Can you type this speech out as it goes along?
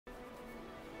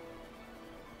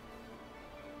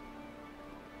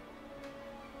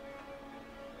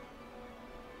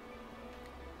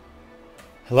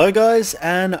Hello guys,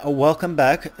 and welcome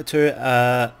back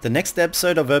to the next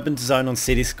episode of Urban Design on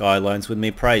City Skylines with me,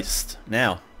 Praised.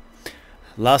 Now,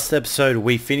 last episode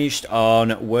we finished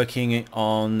on working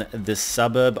on the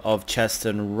suburb of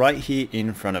Chaston right here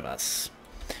in front of us.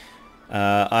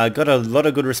 I got a lot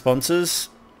of good responses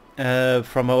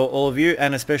from all of you,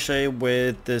 and especially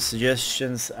with the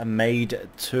suggestions made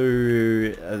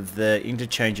to the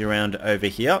interchange around over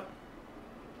here.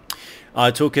 I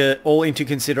took it all into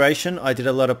consideration. I did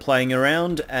a lot of playing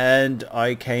around and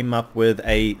I came up with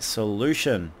a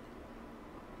solution.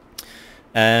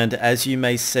 And as you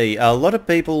may see, a lot of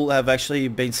people have actually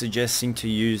been suggesting to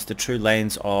use the true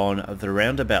lanes on the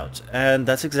roundabout, and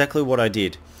that's exactly what I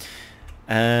did.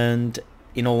 And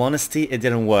in all honesty, it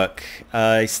didn't work.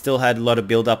 I still had a lot of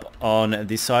build up on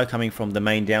this side coming from the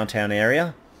main downtown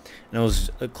area, and it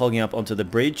was clogging up onto the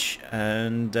bridge,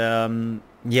 and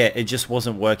yeah, it just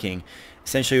wasn't working.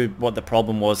 Essentially what the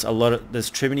problem was,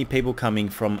 there's too many people coming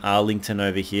from Arlington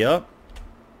over here,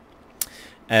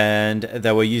 and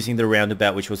they were using the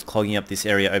roundabout, which was clogging up this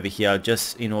area over here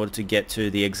just in order to get to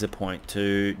the exit point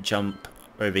to jump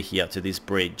over here to this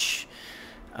bridge.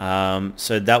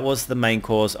 So that was the main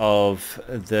cause of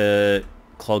the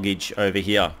cloggage over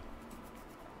here.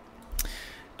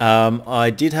 I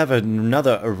did have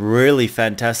another really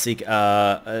fantastic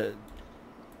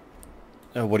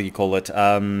what do you call it,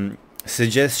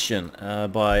 suggestion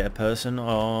by a person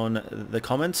on the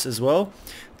comments as well,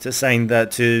 to saying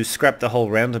that to scrap the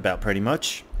whole roundabout pretty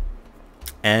much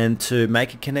and to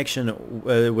make a connection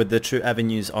with the true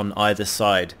avenues on either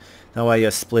side. That way you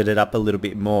split it up a little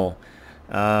bit more.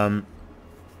 Now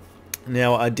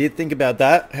I did think about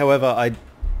that, however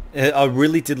I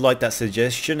really did like that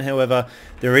suggestion. However,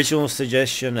 the original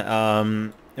suggestion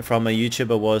from a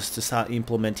YouTuber was to start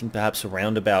implementing perhaps a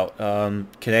roundabout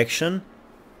connection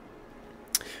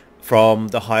from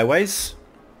the highways,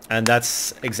 and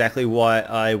that's exactly why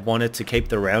I wanted to keep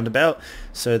the roundabout,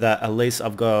 so that at least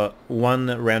I've got one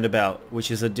roundabout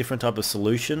which is a different type of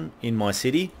solution in my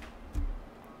city.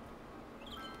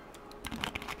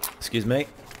 Excuse me.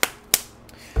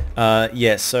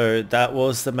 Yeah, so that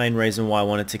was the main reason why I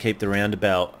wanted to keep the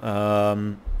roundabout,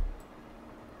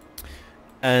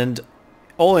 and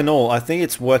all in all, I think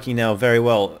it's working now very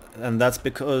well, and that's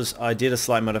because I did a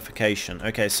slight modification.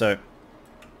 Okay, so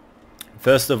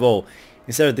first of all,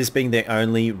 instead of this being the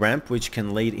only ramp which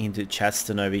can lead into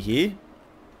Chaston over here,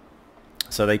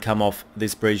 so they come off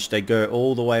this bridge, they go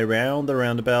all the way around the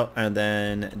roundabout and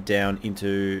then down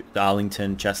into the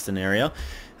Arlington Chaston area.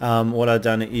 What I've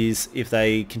done is, if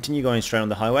they continue going straight on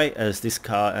the highway, as this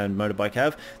car and motorbike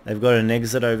have, they've got an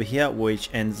exit over here which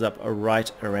ends up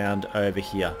right around over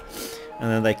here. And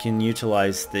then they can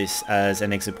utilize this as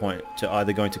an exit point to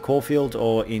either go into Caulfield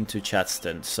or into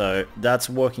Chaston. So that's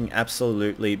working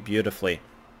absolutely beautifully.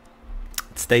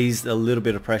 It stays a little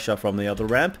bit of pressure from the other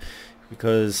ramp,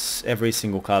 because every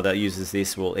single car that uses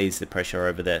this will ease the pressure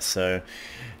over there. So,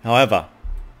 however,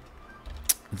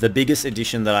 the biggest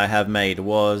addition that I have made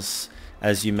was,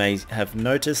 as you may have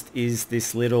noticed, is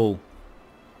this little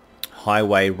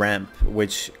highway ramp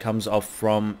which comes off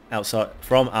from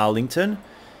Arlington.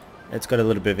 It's got a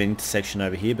little bit of an intersection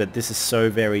over here, but this is so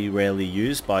very rarely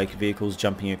used by vehicles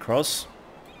jumping across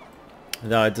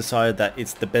that I decided that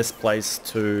it's the best place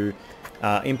to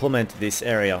implement this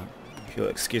area. If you'll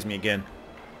excuse me again.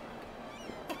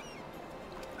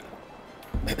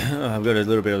 I've got a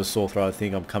little bit of a sore throat. I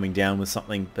think I'm coming down with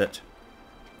something, but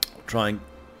I'll try and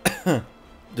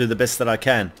do the best that I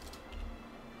can.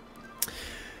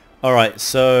 Alright,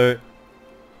 so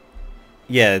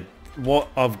yeah, what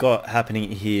I've got happening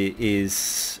here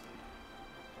is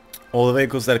all the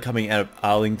vehicles that are coming out of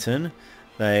Arlington,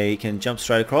 they can jump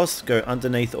straight across, go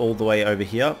underneath all the way over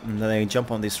here, and then they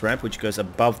jump on this ramp which goes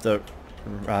above the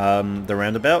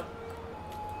roundabout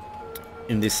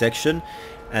in this section,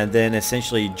 and then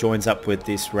essentially joins up with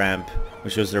this ramp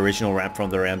which was the original ramp from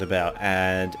the roundabout,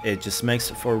 and it just makes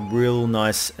for a real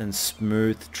nice and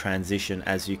smooth transition.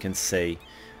 As you can see,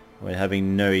 we're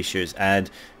having no issues,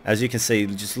 and as you can see,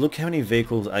 just look how many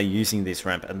vehicles are using this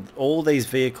ramp, and all these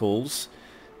vehicles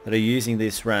that are using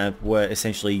this ramp were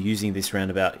essentially using this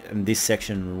roundabout in this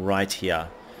section right here,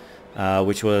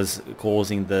 which was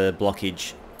causing the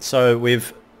blockage. So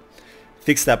we've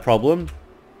fixed that problem.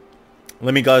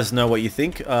 Let me guys know what you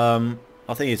think. I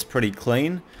think it's pretty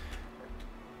clean.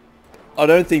 I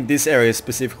don't think this area is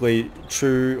specifically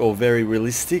true or very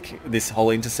realistic, this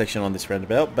whole intersection on this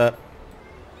roundabout, but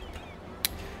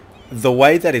the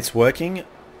way that it's working,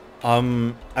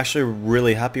 I'm actually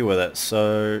really happy with it,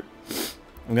 so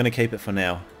I'm going to keep it for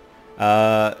now.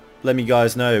 Let me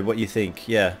guys know what you think.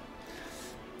 Yeah,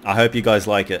 I hope you guys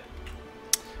like it.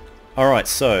 Alright,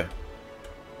 so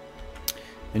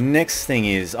the next thing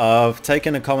is I've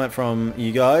taken a comment from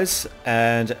you guys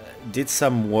and did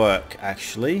some work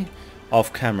actually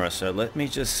off camera. So let me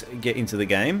just get into the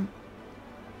game.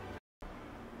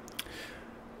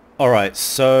 Alright,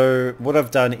 so what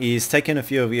I've done is taken a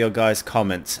few of your guys'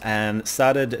 comments and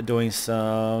started doing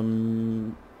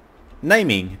some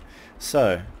naming.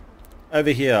 So over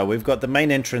here we've got the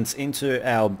main entrance into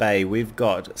our bay. We've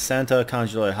got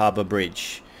Santarcangelo Harbour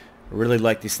Bridge. I really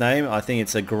like this name. I think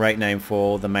it's a great name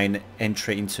for the main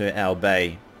entry into our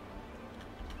bay.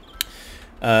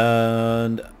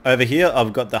 And over here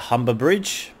I've got the Humber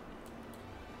Bridge.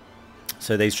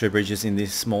 So these two bridges in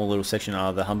this small little section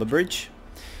are the Humber Bridge.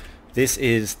 This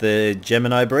is the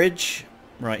Gemini Bridge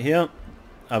right here.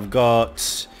 I've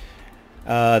got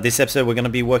this episode we're going to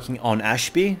be working on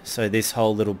Ashby. So this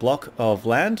whole little block of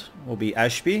land will be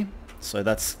Ashby. So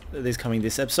that's this coming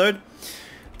this episode.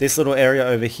 This little area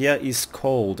over here is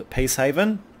called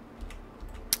Peacehaven,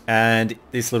 and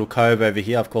this little cove over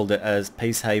here I've called it as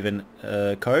Peacehaven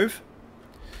Cove.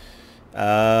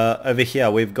 Over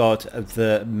here we've got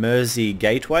the Mersey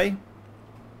Gateway.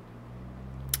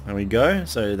 There we go,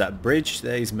 so that bridge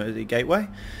there is Mersey Gateway.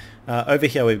 Over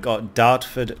here we've got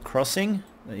Dartford Crossing.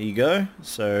 There you go,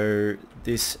 so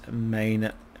this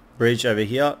main bridge over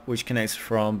here which connects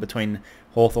from between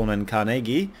Hawthorne and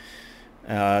Carnegie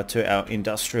to our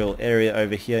industrial area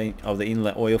over here of the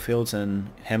Inlet oil fields and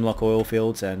Hemlock oil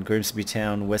fields and Grimsby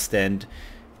Town, West End.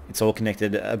 It's all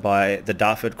connected by the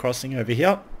Dartford crossing over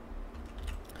here.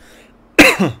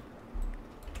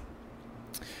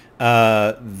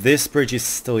 This bridge is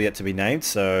still yet to be named,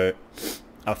 so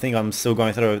I think I'm still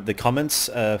going through the comments,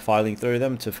 filing through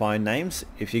them to find names.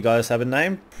 If you guys have a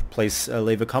name, please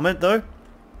leave a comment though.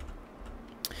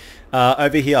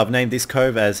 Over here I've named this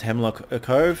cove as Hemlock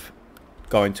Cove,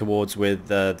 going towards with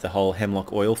the whole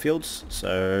Hemlock oil fields.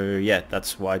 So yeah,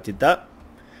 that's why I did that.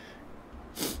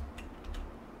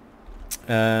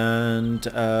 And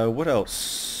what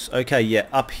else? Okay, yeah,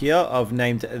 up here I've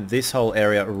named this whole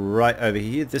area right over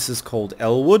here. This is called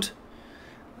Elwood.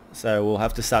 So we'll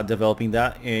have to start developing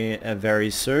that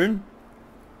very soon.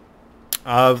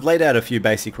 I've laid out a few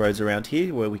basic roads around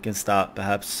here where we can start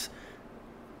perhaps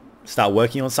start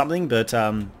working on something, but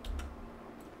I'm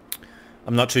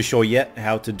not too sure yet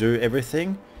how to do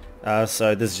everything,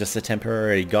 so this is just a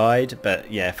temporary guide.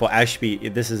 But yeah, for Ashby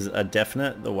this is a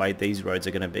definite, the way these roads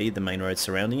are going to be, the main roads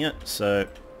surrounding it, so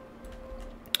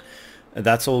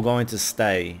that's all going to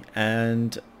stay.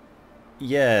 And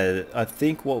yeah, I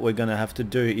think what we're going to have to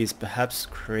do is perhaps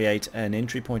create an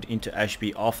entry point into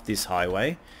Ashby off this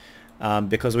highway,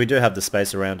 because we do have the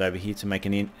space around over here to make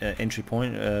an entry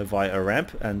point via a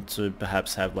ramp, and to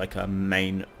perhaps have like a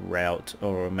main route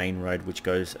or a main road which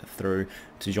goes through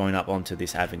to join up onto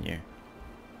this avenue.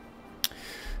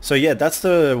 So yeah, that's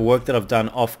the work that I've done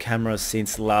off camera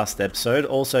since last episode.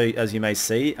 Also, as you may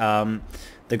see, the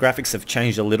graphics have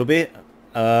changed a little bit.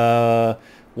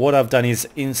 What I've done is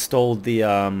installed the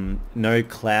no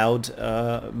cloud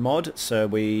mod, so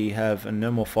we have no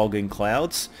more fog and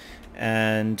clouds.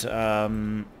 And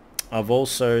I've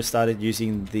also started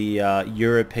using the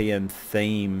European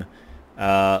theme,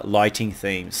 lighting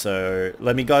theme. So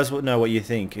let me guys know what you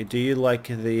think. Do you like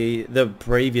the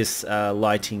previous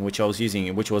lighting which I was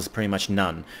using, which was pretty much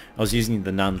none? I was using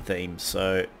the none theme,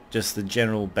 so just the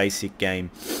general basic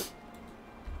game.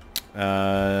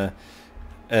 The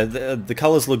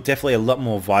colors look definitely a lot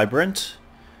more vibrant,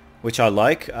 which I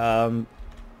like.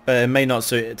 But it may not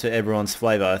suit to everyone's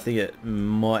flavour. I think it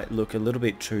might look a little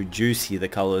bit too juicy, the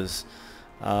colours.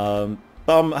 But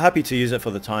I'm happy to use it for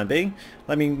the time being.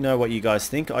 Let me know what you guys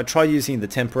think. I tried using the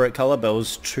temperate colour, but it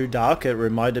was too dark. It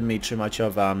reminded me too much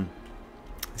of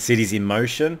Cities in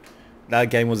Motion.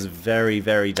 That game was very,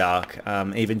 very dark,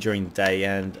 even during the day,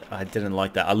 and I didn't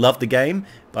like that. I loved the game,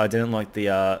 but I didn't like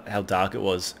the how dark it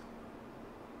was.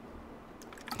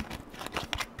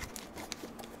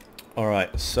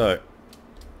 Alright, so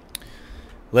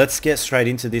let's get straight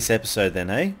into this episode then,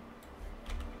 eh?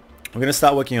 We're going to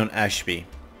start working on Ashby.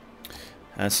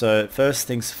 And so first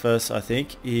things first, I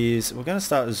think, is we're going to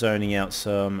start zoning out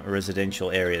some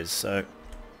residential areas. So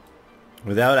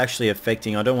without actually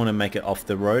affecting, I don't want to make it off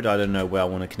the road. I don't know where I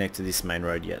want to connect to this main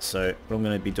road yet. So what I'm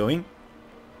going to be doing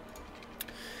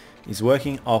is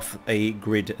working off a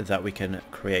grid that we can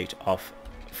create off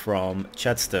from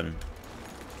Chadstone.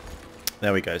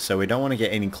 There we go. So we don't want to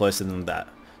get any closer than that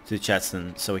to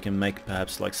Chadstone, so we can make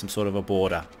perhaps like some sort of a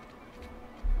border.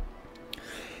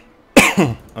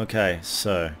 Okay,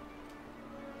 so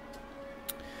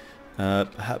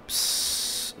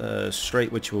perhaps a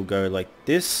street which will go like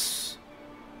this.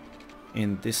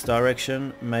 in this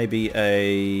direction. Maybe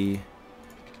a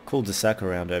cul-de-sac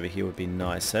around over here would be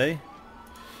nice, eh?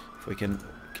 If we can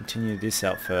continue this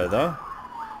out further,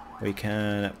 we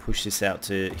can push this out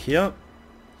to here.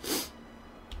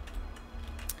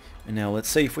 And now let's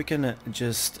see if we can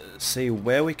just see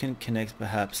where we can connect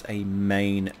perhaps a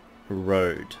main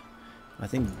road. I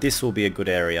think this will be a good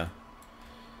area.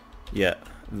 Yeah,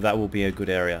 that will be a good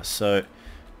area. So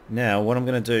now what I'm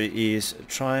going to do is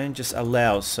try and just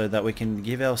allow so that we can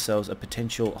give ourselves a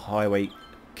potential highway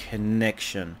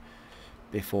connection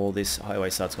before this highway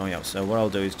starts going up. So what I'll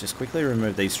do is just quickly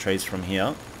remove these trees from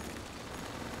here.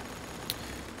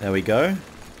 There we go.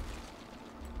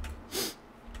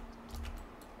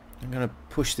 I'm going to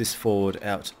push this forward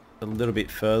out a little bit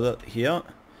further here.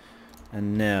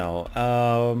 And now,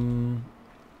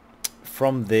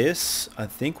 from this, I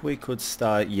think we could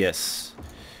start, yes,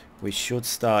 we should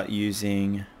start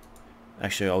using,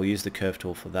 actually I'll use the curve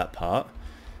tool for that part.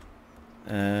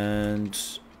 And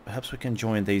perhaps we can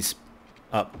join these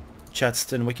up.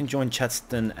 We can join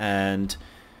Chatston and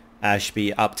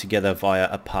Ashby up together via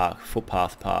a park,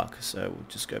 footpath park. So we'll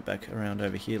just go back around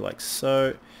over here like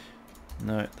so.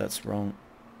 No, that's wrong.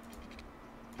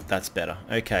 That's better.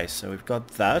 Okay, so we've got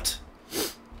that.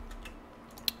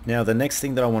 Now the next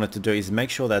thing that I wanted to do is make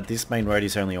sure that this main road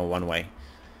is only a one-way,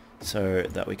 so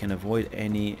that we can avoid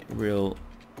any real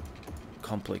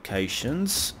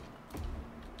complications.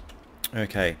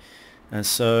 Okay, and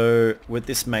so with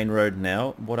this main road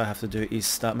now, what I have to do is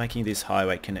start making this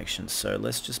highway connection. So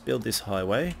let's just build this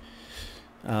highway.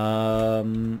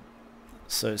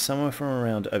 So somewhere from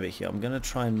around over here, I'm going to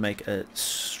try and make a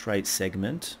straight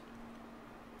segment.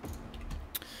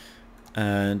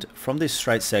 And from this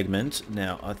straight segment,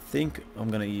 now I think I'm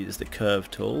going to use the curve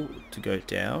tool to go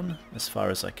down as far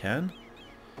as I can.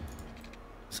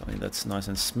 Something that's nice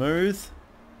and smooth.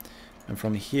 And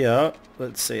from here,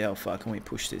 let's see how far can we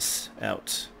push this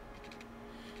out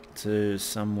to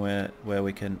somewhere where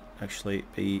we can actually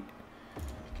be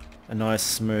a nice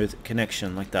smooth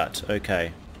connection like that.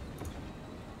 Okay.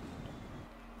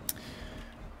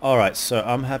 Alright, so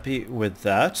I'm happy with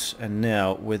that, and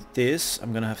now with this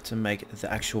I'm going to have to make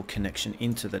the actual connection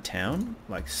into the town,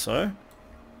 like so.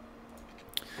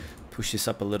 Push this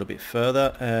up a little bit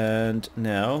further, and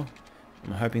now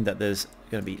I'm hoping that there's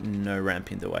going to be no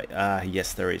ramp in the way. Ah,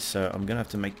 yes there is, so I'm going to have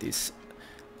to make this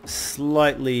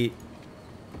slightly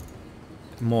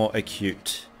more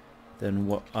acute than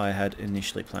what I had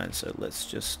initially planned. So let's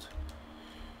just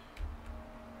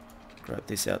grab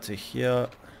this out to here.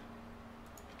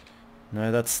 No,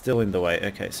 that's still in the way.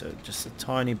 Okay, so just a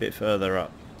tiny bit further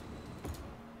up.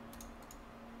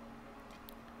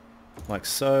 Like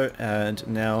so, and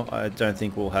now I don't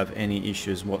think we'll have any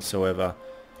issues whatsoever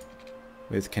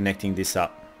with connecting this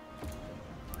up.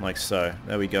 Like so.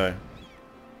 There we go.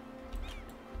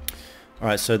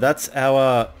 Alright, so that's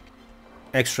our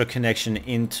extra connection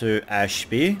into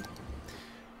Ashby.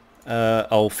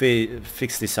 I'll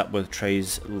fix this up with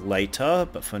trees later,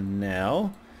 but for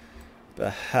now,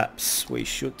 perhaps we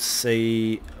should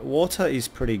see water is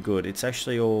pretty good. It's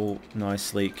actually all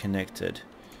nicely connected.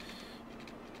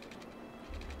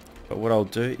 But what I'll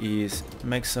do is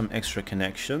make some extra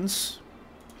connections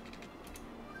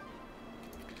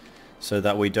so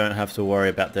that we don't have to worry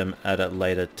about them at a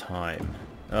later time.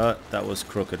 That was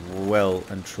crooked, well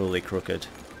and truly crooked.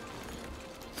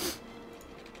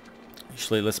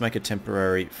 Actually, let's make a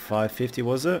temporary 550,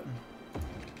 was it?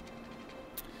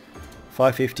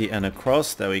 550 and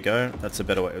across, there we go, that's a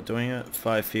better way of doing it.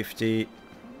 550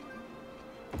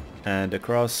 and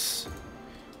across,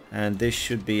 and this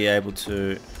should be able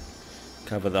to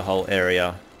cover the whole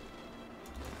area.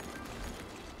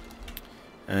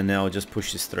 And now I'll just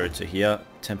push this through to here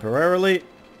temporarily.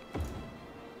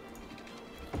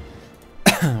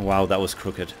 Wow, that was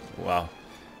crooked. Wow,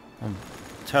 I'm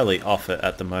totally off it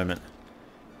at the moment,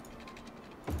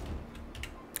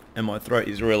 and my throat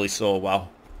is really sore. Wow,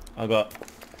 I got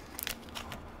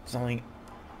something.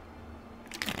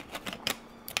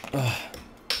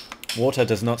 Water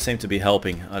does not seem to be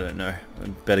helping. I don't know. I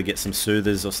better get some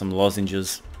soothers or some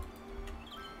lozenges.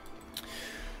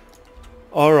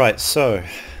 Alright, so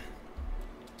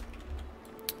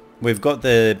we've got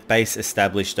the base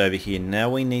established over here. Now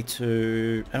we need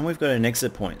to... and we've got an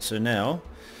exit point. So now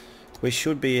we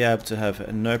should be able to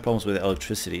have no problems with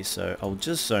electricity. So I'll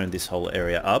just zone this whole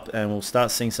area up and we'll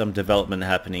start seeing some development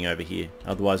happening over here.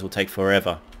 Otherwise, it'll take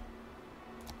forever.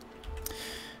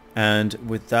 And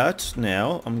with that,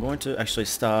 now I'm going to actually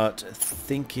start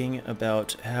thinking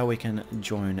about how we can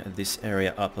join this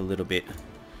area up a little bit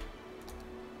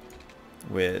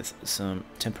with some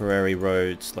temporary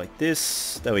roads like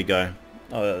this. There we go.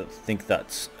 I think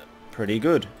that's pretty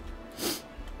good.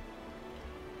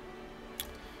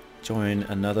 Join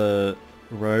another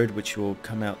road which will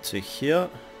come out to here.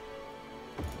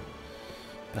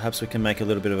 Perhaps we can make a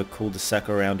little bit of a cul-de-sac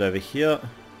around over here.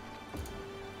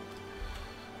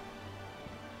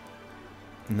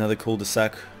 Another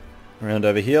cul-de-sac around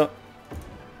over here.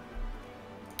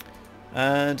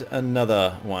 And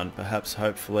another one, perhaps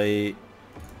hopefully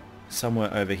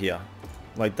somewhere over here,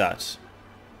 like that.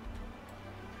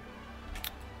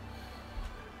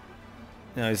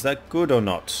 Now, is that good or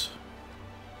not?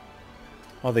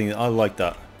 I think I like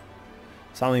that.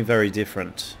 Something very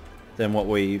different than what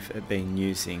we've been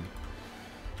using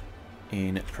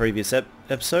in previous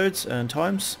episodes and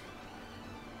times.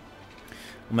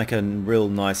 We'll make a real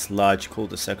nice large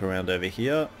cul-de-sac around over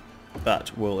here,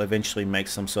 but we'll eventually make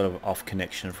some sort of off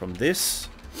connection from this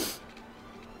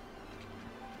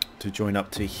to join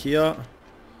up to here.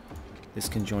 This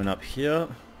can join up here.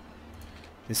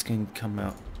 This can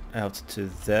come out to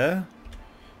there.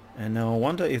 And now I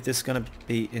wonder if this is going to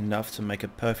be enough to make a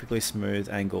perfectly smooth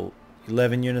angle.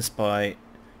 11 units by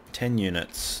 10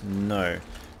 units. No.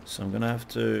 So I'm going to have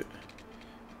to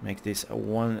make this a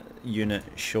 1 unit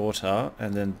shorter,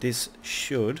 and then this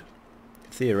should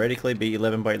theoretically be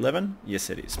 11 by 11. Yes,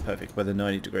 it is. Perfect. With a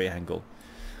 90-degree angle.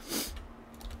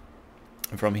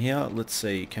 And from here, let's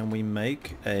see. Can we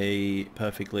make a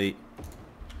perfectly...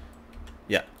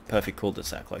 yeah, perfect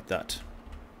cul-de-sac like that.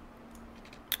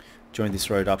 Join this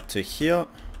road up to here.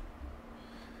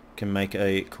 Can make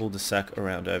a cul-de-sac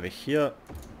around over here.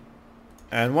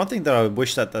 And one thing that I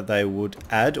wish that they would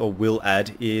add or will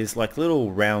add is like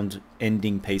little round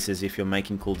ending pieces if you're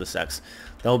making cul-de-sacs.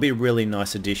 That'll be a really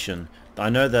nice addition. I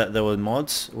know that there were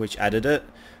mods which added it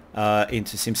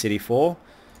into SimCity 4.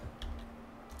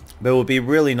 But it would be a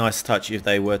really nice touch if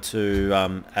they were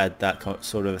to add that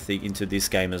sort of thing into this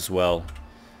game as well.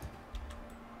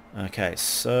 Okay,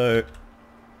 so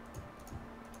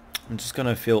I'm just going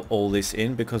to fill all this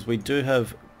in because we do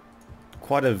have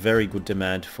quite a very good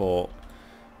demand for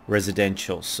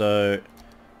residential. So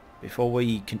before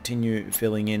we continue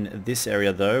filling in this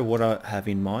area though, what I have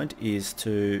in mind is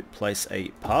to place a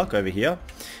park over here,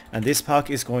 and this park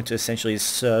is going to essentially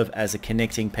serve as a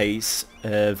connecting piece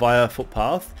via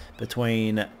footpath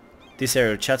between this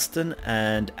area of Chatston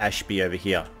and Ashby over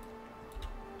here.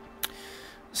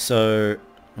 So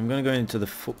I'm going to go into the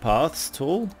footpaths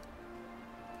tool,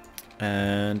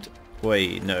 and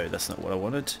wait, no, that's not what I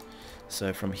wanted.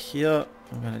 So from here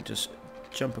I'm going to just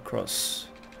jump across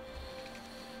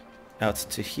out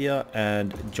to here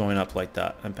and join up like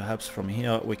that, and perhaps from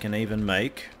here we can even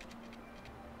make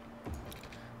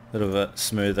a bit of a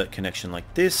smoother connection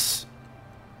like this.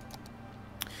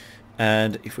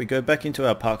 And if we go back into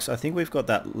our parks, I think we've got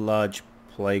that large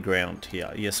playground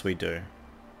here. Yes, we do.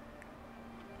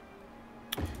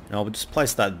 And I'll just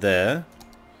place that there.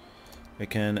 We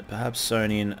can perhaps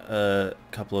zone in a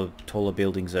couple of taller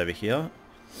buildings over here.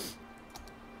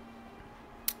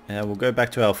 And we'll go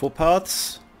back to our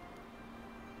footpaths,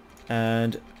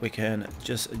 and we can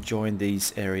just join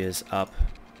these areas up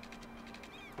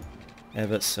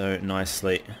ever so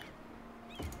nicely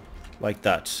like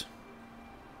that,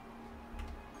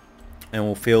 and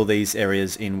we'll fill these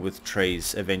areas in with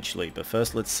trees eventually. But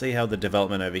first let's see how the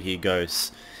development over here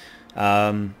goes.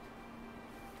 So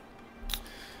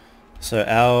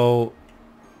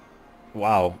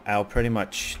our pretty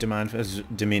much demand has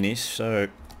diminished, so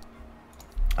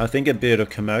I think a bit of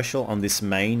commercial on this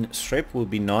main strip will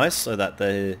be nice, so that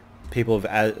the people of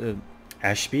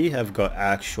Ashby have got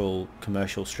actual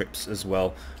commercial strips as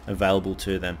well available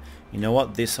to them. You know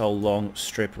what? This whole long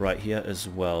strip right here as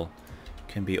well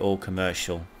can be all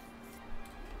commercial.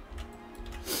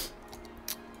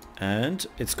 And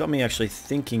it's got me actually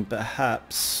thinking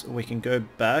perhaps we can go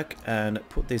back and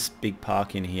put this big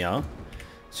park in here,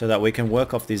 so that we can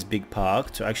work off this big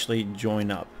park to actually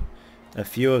join up a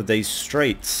few of these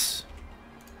streets.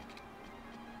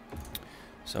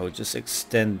 So we'll just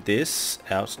extend this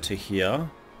out to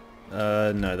here.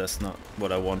 No, that's not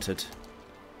what I wanted.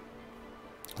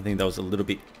 I think that was a little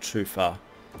bit too far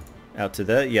out to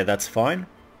there. Yeah, that's fine.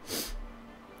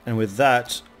 And with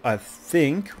that, I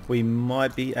think we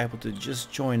might be able to just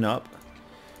join up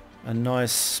a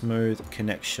nice smooth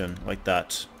connection like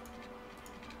that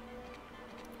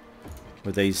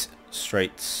with these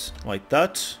streets like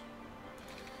that.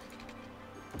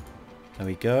 There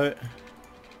we go.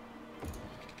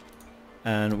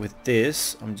 And with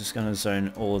this, I'm just going to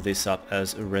zone all of this up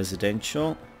as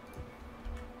residential.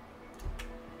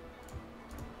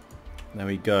 There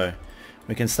we go.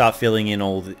 We can start filling in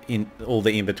all the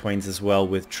in-betweens as well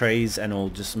with trees, and it'll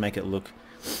just make it look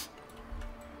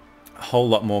whole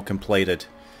lot more completed.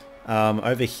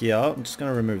 Over here, I'm just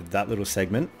going to remove that little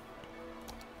segment.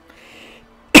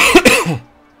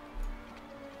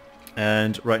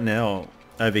 And right now,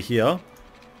 over here,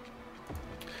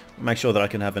 make sure that I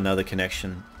can have another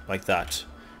connection like that.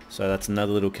 So that's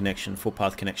another little connection,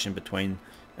 footpath connection between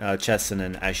Chadstone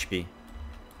and Ashby.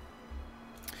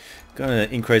 Going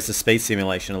to increase the speed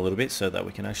simulation a little bit so that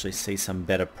we can actually see some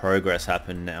better progress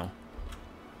happen now.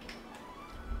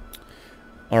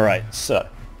 Alright, so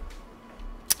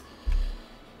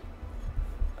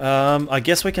I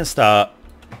guess we can start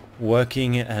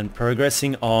working and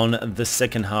progressing on the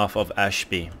second half of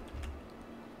Ashby.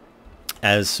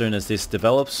 As soon as this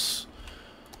develops,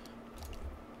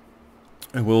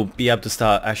 we'll be able to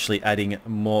start actually adding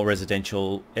more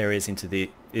residential areas into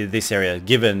this area,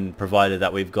 given provided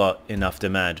that we've got enough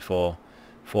demand for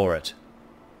it.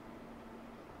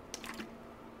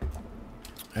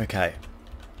 Okay.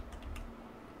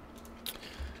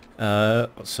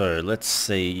 So let's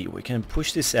see, we can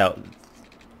push this out.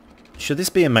 Should this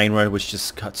be a main road which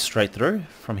just cuts straight through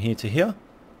from here to here?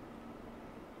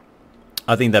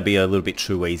 I think that'd be a little bit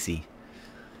too easy.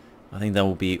 I think that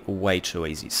will be way too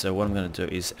easy. So what I'm going to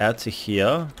do is out to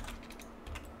here.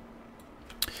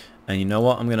 And you know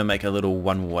what? I'm going to make a little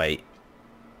one-way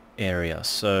area.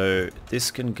 So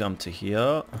this can come to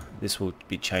here. This will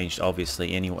be changed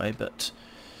obviously anyway, but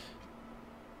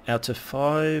out to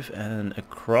 5 and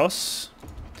across.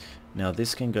 Now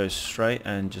this can go straight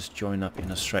and just join up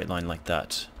in a straight line like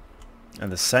that.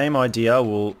 And the same idea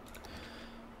will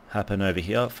happen over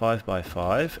here, 5 by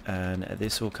 5, and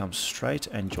this will come straight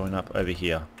and join up over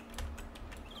here.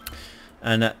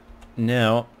 And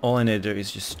now all I need to do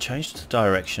is just change the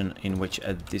direction in which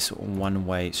this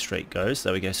one-way street goes.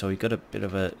 There we go. So we've got a bit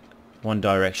of a one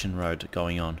direction road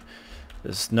going on.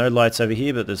 There's no lights over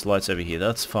here, but there's lights over here.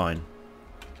 That's fine.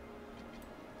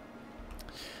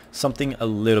 Something a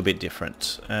little bit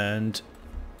different. And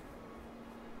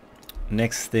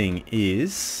next thing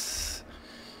is,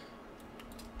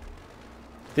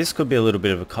 this could be a little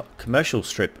bit of a commercial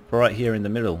strip right here in the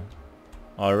middle.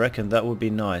 I reckon that would be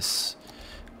nice.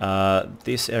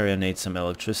 This area needs some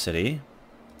electricity,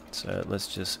 so let's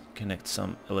just connect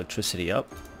some electricity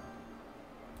up.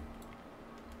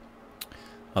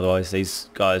 Otherwise these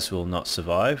guys will not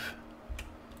survive.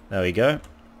 There we go.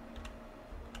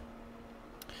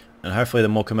 And hopefully the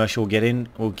more commercial we get in,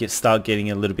 we'll start getting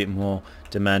a little bit more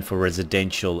demand for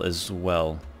residential as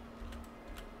well.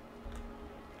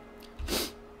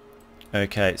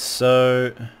 Okay,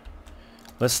 so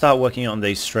let's start working on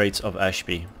these streets of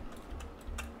Ashby.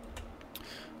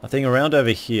 I think around over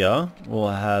here we'll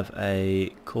have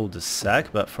a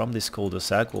cul-de-sac, but from this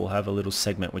cul-de-sac we'll have a little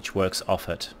segment which works off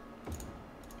it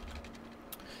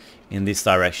in this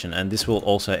direction, and this will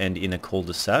also end in a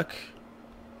cul-de-sac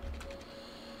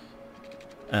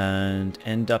and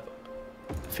end up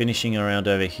finishing around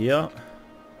over here.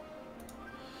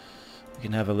 We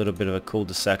can have a little bit of a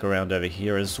cul-de-sac around over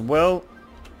here as well.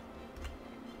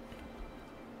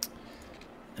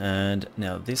 And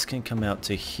now this can come out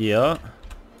to here.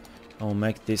 I'll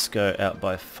make this go out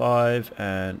by 5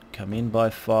 and come in by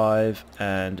 5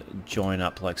 and join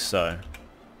up like so.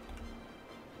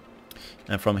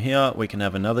 And from here we can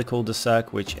have another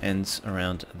cul-de-sac which ends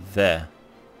around there.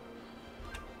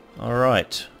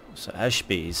 Alright, so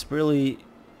Ashby is really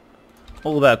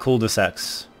all about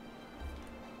cul-de-sacs.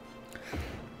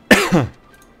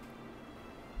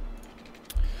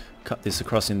 Cut this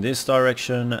across in this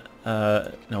direction.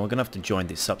 Now we're gonna have to join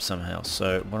this up somehow.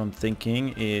 So what I'm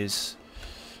thinking is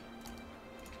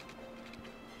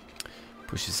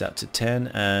push this out to 10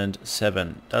 and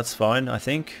 7. That's fine, I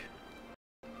think.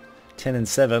 10 and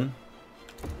 7.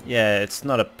 Yeah, it's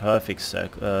not a perfect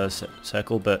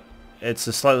circle, but it's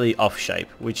a slightly off shape,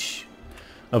 which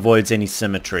avoids any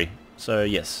symmetry. So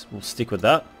yes, we'll stick with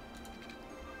that.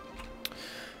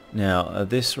 Now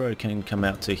this road can come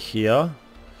out to here.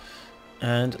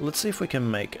 And let's see if we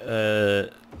can make a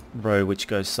road which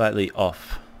goes slightly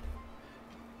off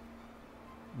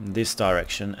this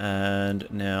direction, and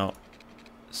now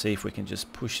see if we can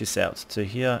just push this out to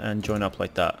here and join up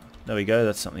like that. There we go,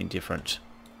 that's something different.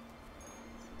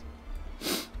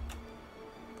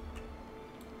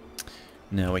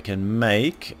 Now we can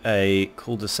make a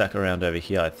cul-de-sac around over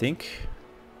here, I think.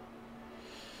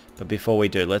 But before we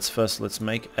do, let's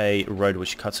make a road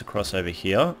which cuts across over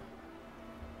here.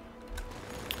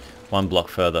 1 block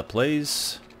further,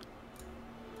 please.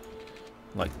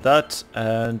 Like that,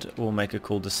 and we'll make a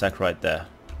cul-de-sac right there.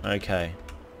 Okay.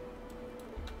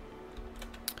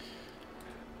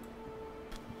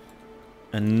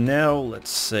 And now let's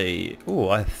see. Oh,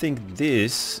 I think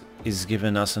this is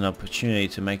giving us an opportunity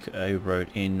to make a road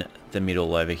in the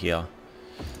middle over here.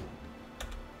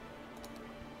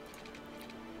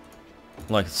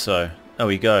 Like so. There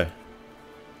we go.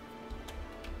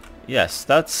 Yes,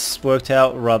 that's worked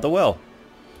out rather well.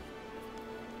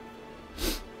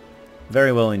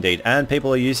 Very well indeed. And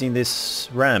people are using this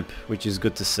ramp, which is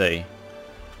good to see.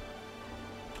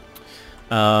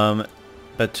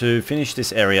 But to finish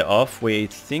this area off, I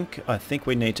think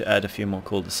we need to add a few more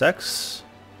cul-de-sacs.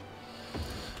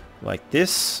 Like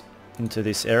this, into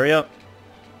this area.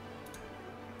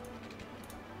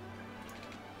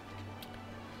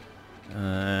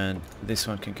 And this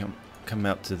one can come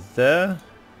out to there.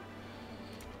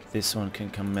 This one can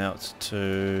come out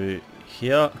to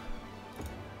here.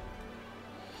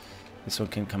 This one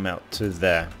can come out to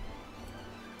there.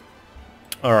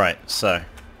 Alright, so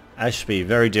Ashby,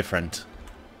 very different.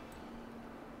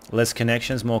 Less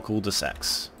connections, more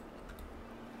cul-de-sacs.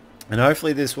 And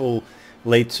hopefully this will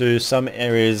lead to some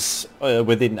areas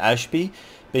within Ashby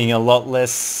being a lot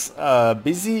less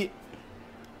busy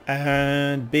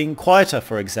and being quieter,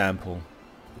 for example.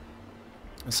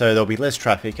 So there'll be less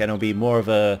traffic and it'll be more of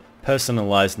a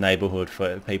personalized neighborhood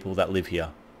for people that live here.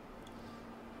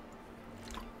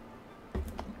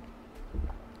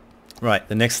 Right,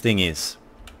 the next thing is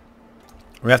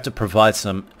we have to provide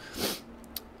some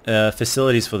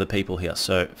facilities for the people here.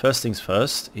 So first things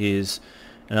first is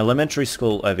an elementary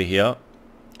school over here,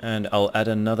 and I'll add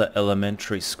another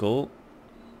elementary school.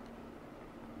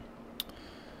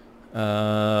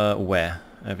 Where?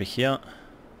 Over here?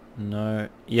 No.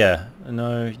 Yeah.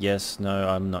 No. Yes. No.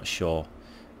 I'm not sure.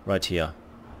 Right here.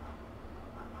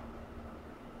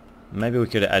 Maybe we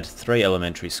could add 3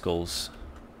 elementary schools.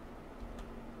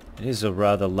 It is a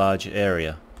rather large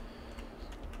area.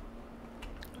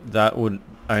 That would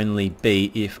only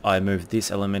be if I move this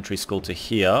elementary school to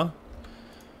here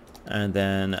and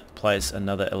then place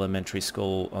another elementary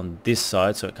school on this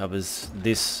side so it covers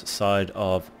this side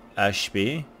of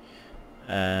Ashby,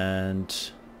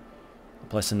 and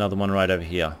place another one right over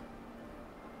here,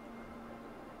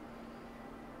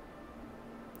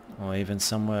 or even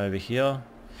somewhere over here.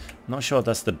 I'm not sure if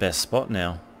that's the best spot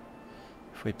now.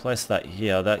 If we place that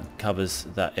here, that covers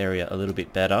that area a little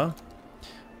bit better.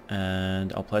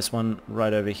 And I'll place one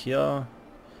right over here.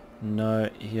 No,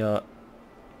 here.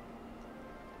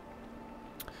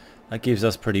 That gives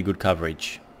us pretty good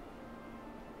coverage.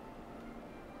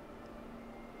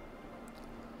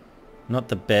 Not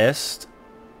the best,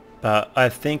 but I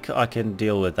think I can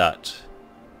deal with that.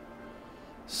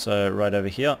 So right over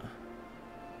here.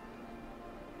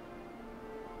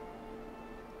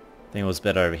 I think it was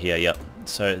better over here, yep.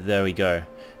 So there we go.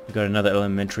 We've got another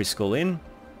elementary school in.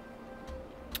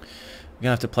 We're going to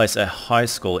have to place a high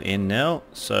school in now,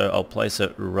 so I'll place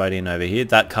it right in over here.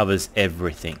 That covers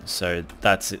everything, so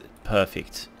that's it.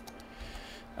 Perfect.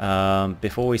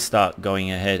 Before we start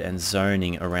going ahead and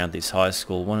zoning around this high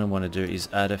school, what I want to do is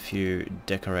add a few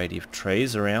decorative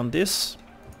trees around this,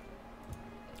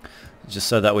 just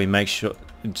so that we make sure,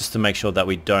 just to make sure that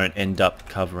we don't end up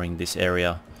covering this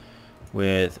area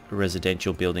with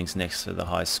residential buildings next to the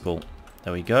high school.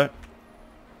 There we go.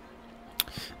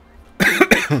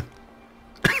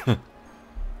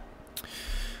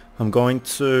 I'm going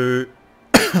to,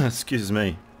 excuse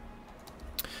me,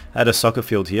 add a soccer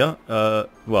field here.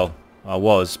 Well, I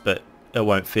was, but it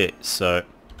won't fit, so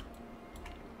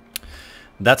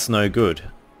that's no good.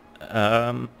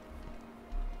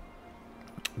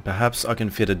 Perhaps I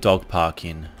can fit a dog park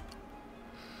in.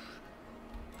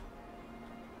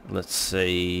 Let's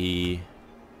see,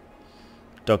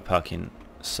 dog park in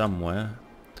somewhere.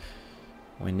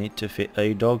 We need to fit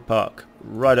a dog park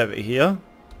right over here.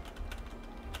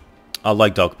 I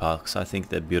like dog parks. I think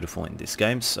they're beautiful in this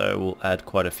game, so we'll add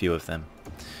quite a few of them.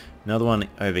 Another one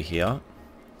over here.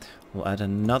 We'll add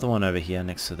another one over here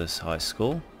next to this high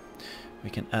school.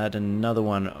 We can add another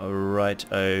one right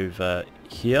over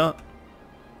here.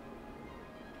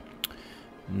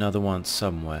 Another one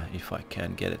somewhere, if I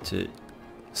can get it to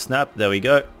snap. There we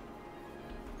go.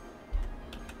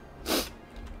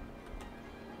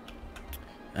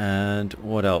 And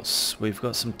what else? We've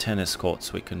got some tennis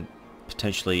courts we can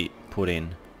potentially put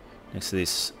in next to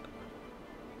this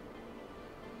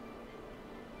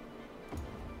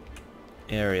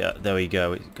area. There we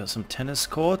go. We've got some tennis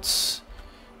courts.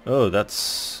 Oh,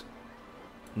 that's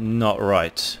not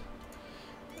right.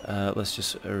 Let's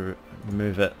just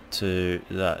move it to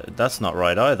that. That's not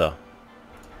right either.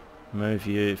 Move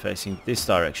you facing this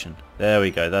direction. There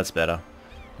we go. That's better.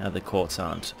 Now the courts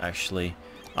aren't actually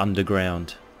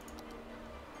underground.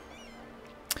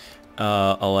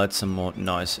 I'll add some more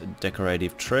nice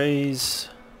decorative trees.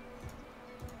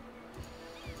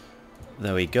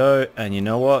 There we go. And you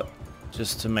know what?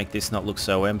 Just to make this not look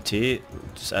so empty,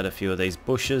 just add a few of these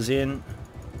bushes in.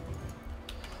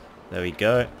 There we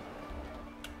go.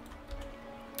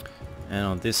 And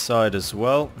on this side as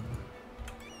well.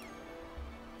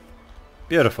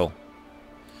 Beautiful.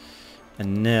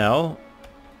 And now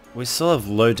we still have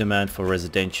low demand for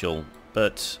residential,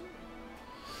 but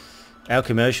our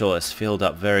commercial has filled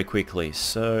up very quickly,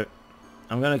 so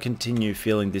I'm going to continue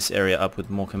filling this area up with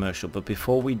more commercial. But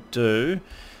before we do,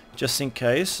 just in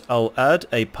case, I'll add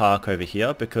a park over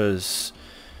here, because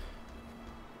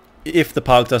if the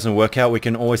park doesn't work out, we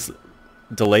can always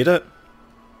delete it.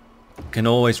 Can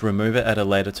always remove it at a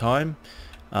later time.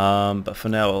 But for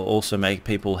now, I'll also make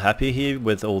people happy here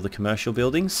with all the commercial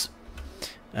buildings.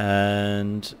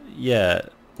 And yeah,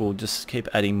 we'll just keep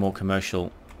adding more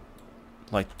commercial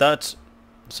like that.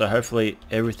 So hopefully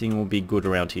everything will be good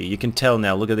around here. You can tell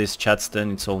now, look at this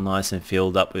Chadston, it's all nice and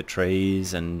filled up with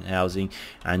trees and housing,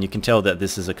 and you can tell that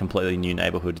this is a completely new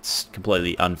neighborhood. It's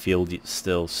completely unfilled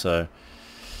still. So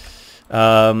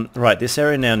right, this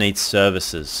area now needs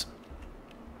services.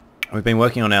 We've been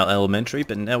working on our elementary,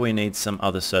 but now we need some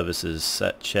other services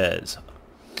such as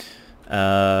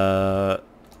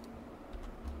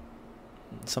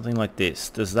something like this.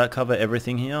 Does that cover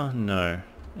everything here? No.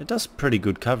 It does pretty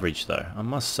good coverage though, I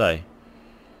must say.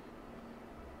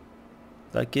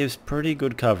 That gives pretty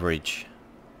good coverage.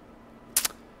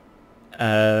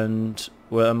 And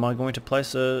where am I going to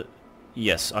place a...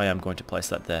 Yes, I am going to place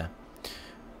that there.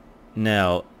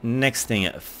 Now, next thing,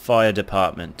 fire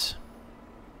department.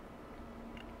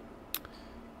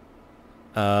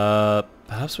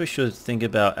 Perhaps we should think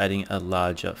about adding a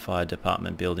larger fire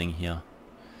department building here.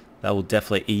 That will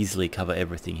definitely easily cover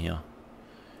everything here.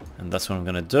 And that's what I'm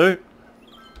going to do.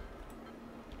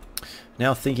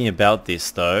 Now thinking about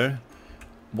this though,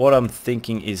 what I'm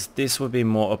thinking is this would be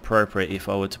more appropriate if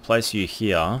I were to place you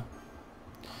here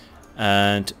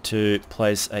and to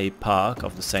place a park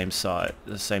of the same size,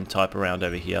 the same type around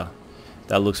over here.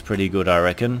 That looks pretty good, I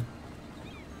reckon.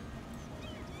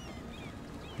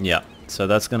 Yeah, so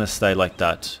that's going to stay like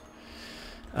that.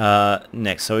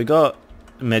 Next, so we got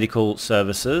medical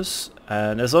services.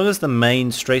 And as long as the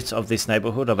main streets of this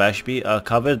neighborhood of Ashby are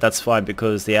covered, that's fine,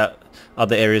 because the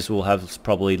other areas will have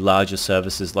probably larger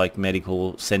services like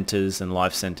medical centers and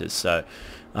life centers. So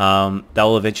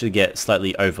they'll eventually get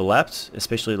slightly overlapped,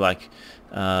 especially like,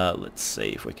 let's see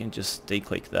if we can just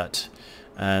declick that.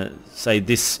 Say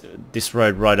this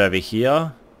road right over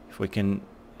here, if we can,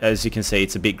 as you can see,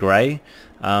 it's a bit grey.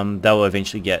 They'll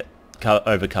eventually get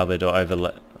overcovered or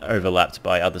overlapped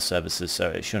by other services, so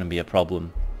it shouldn't be a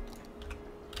problem.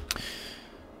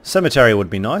 Cemetery would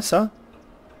be nice, huh?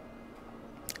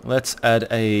 Let's add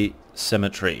a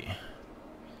cemetery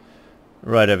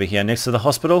right over here next to the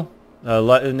hospital,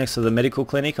 next to the medical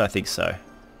clinic. I think so.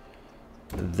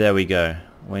 There we go.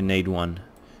 We need one,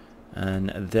 and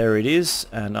there it is.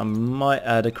 And I might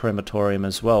add a crematorium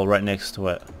as well right next to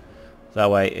it. That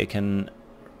way it can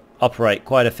operate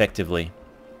quite effectively.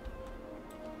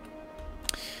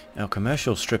 Our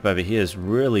commercial strip over here has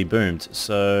really boomed,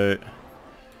 so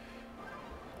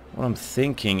what I'm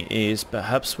thinking is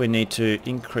perhaps we need to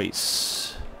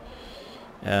increase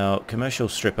our commercial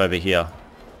strip over here.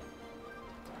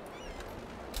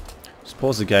 Just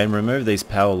pause the game, remove these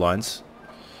power lines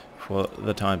for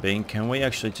the time being. Can we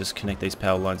actually just connect these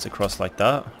power lines across like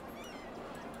that?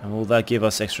 And will that give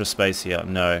us extra space here?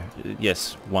 No.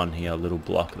 Yes, one here, a little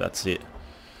block, that's it.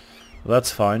 Well,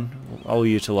 that's fine. I'll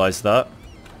utilize that.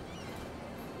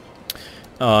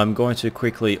 I'm going to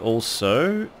quickly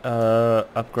also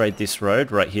upgrade this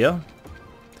road right here.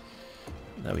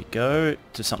 There we go,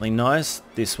 to something nice.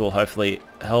 This will hopefully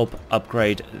help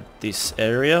upgrade this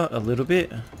area a little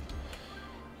bit.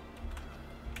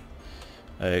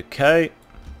 Okay.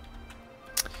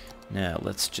 Now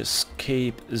let's just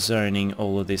keep zoning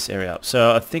all of this area up.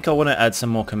 So I think I want to add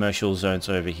some more commercial zones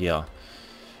over here.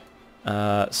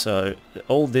 So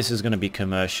all this is going to be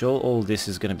commercial, all this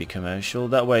is going to be commercial.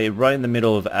 That way, right in the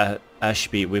middle of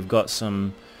Ashby, we've got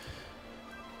some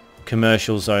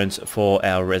commercial zones for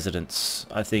our residents.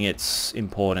 I think it's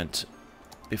important.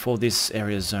 Before this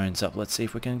area zones up, let's see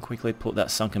if we can quickly put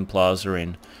that sunken plaza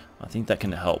in. I think that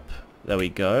can help. There we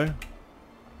go.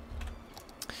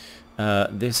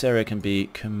 This area can be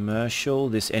commercial.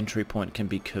 This entry point can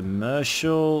be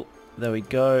commercial. There we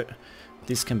go.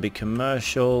 This can be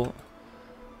commercial.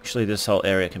 Actually, this whole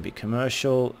area can be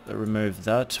commercial. Remove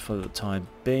that for the time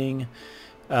being.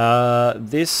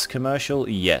 This commercial,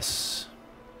 yes.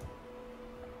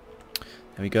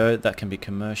 There we go. That can be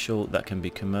commercial. That can be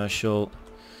commercial.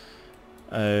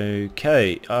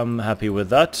 Okay, I'm happy with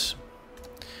that.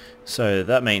 So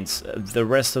that means the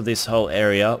rest of this whole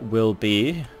area will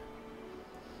be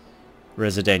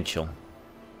residential.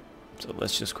 So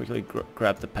let's just quickly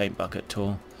grab the paint bucket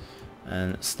tool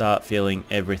and start filling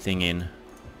everything in.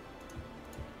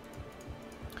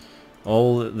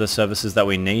 All the services that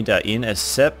we need are in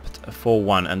except for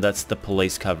one, and that's the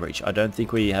police coverage. I don't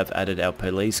think we have added our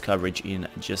police coverage in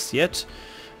just yet,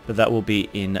 but that will be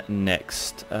in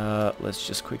next. Let's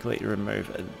just quickly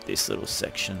remove this little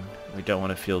section. We don't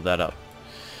want to fill that up.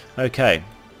 Okay.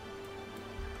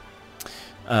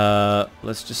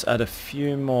 Let's just add a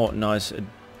few more nice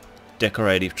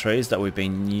decorative trees that we've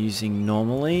been using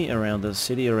normally around the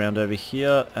city, around over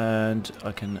here, and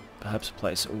I can perhaps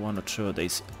place one or two of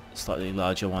these slightly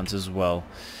larger ones as well.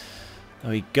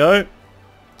 There we go.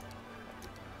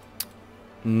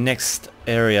 Next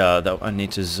area that I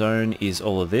need to zone is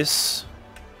all of this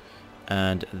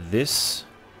and this,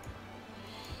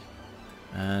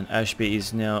 and Ashby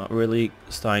is now really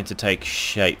starting to take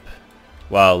shape.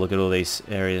 Wow, look at all these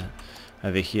areas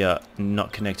over here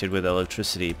not connected with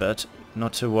electricity, but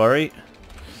not to worry,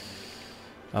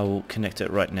 I will connect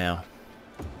it right now.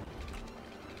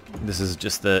 This is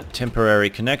just the temporary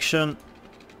connection.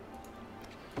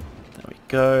 There we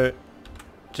go.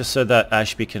 Just so that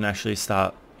Ashby can actually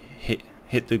start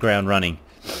hit the ground running.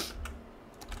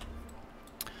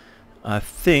 I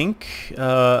think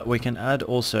we can add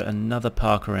also another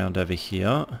park around over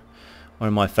here. One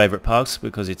of my favorite parks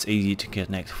because it's easy to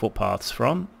connect footpaths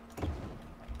from.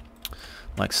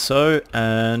 Like so,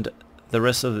 and the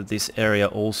rest of this area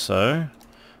also,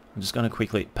 I'm just going to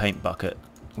quickly paint bucket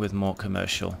with more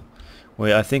commercial.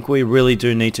 I think we really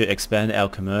do need to expand our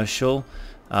commercial,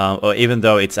 or even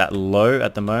though it's at low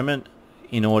at the moment,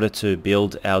 in order to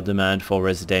build our demand for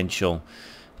residential.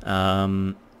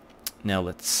 Now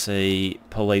let's see,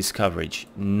 police coverage,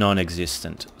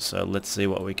 non-existent. So let's see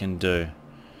what we can do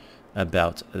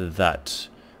about that.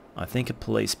 I think a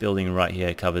police building right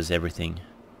here covers everything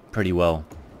pretty well.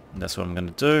 And that's what I'm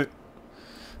going to do.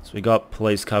 So we got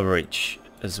police coverage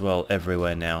as well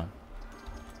everywhere now.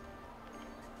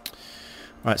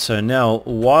 Right, so now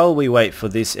while we wait for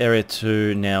this area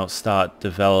to now start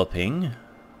developing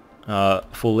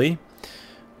fully,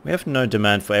 we have no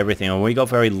demand for everything, or we got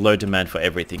very low demand for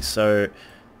everything. So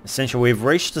essentially we've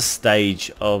reached a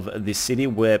stage of the city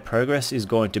where progress is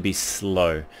going to be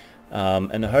slow,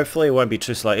 and hopefully it won't be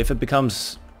too slow. If it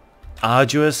becomes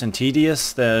arduous and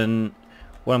tedious, then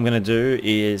what I'm going to do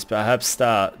is perhaps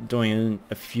start doing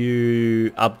a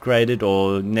few upgraded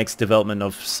or next development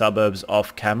of suburbs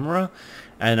off camera,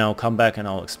 and I'll come back and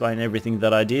I'll explain everything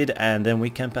that I did, and then we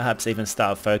can perhaps even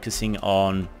start focusing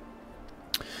on,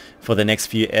 for the next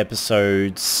few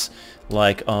episodes,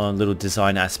 like on little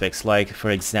design aspects, like for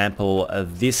example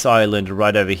this island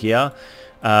right over here.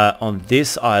 On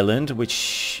this island,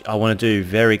 which I want to do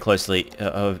very closely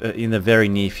in the very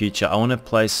near future, I want to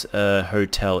place a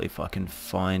hotel if I can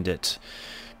find it.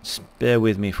 Just bear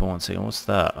with me for 1 second. What's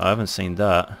that? I haven't seen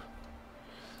that.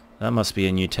 That must be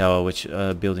a new tower which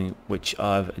building which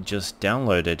I've just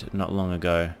downloaded not long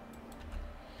ago.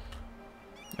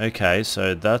 Okay,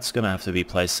 so that's gonna have to be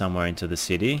placed somewhere into the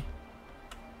city.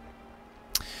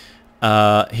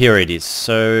 Here it is.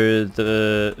 So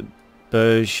the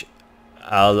Burj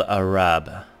Al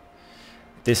Arab.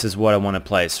 This is what I want to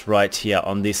place right here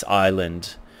on this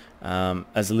island,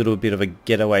 as a little bit of a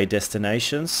getaway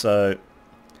destination. So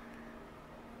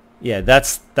yeah,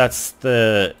 that's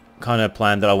the kind of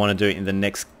plan that I want to do in the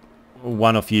next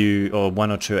one or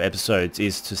two episodes,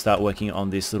 is to start working on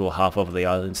this little half of the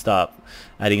island, start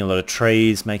adding a lot of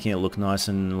trees, making it look nice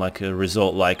and like a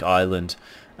resort-like island,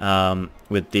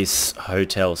 with this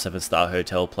hotel, 7-star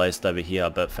hotel placed over here,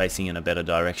 but facing in a better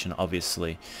direction,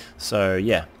 obviously. So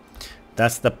yeah,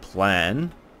 that's the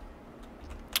plan.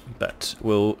 But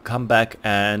we'll come back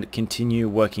and continue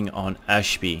working on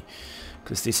Ashby,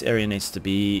 because this area needs to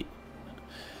be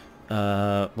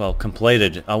well,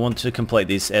 completed. I want to complete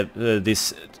this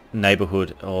this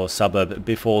neighborhood or suburb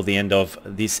before the end of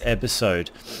this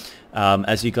episode.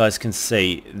 As you guys can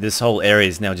see, this whole area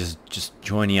is now just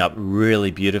joining up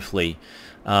really beautifully,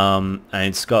 and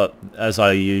it's got, as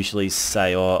I usually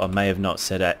say, or I may have not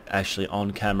said it actually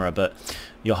on camera, but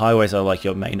your highways are like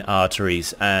your main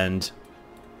arteries, and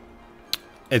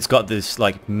it's got this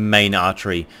like main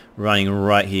artery running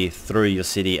right here through your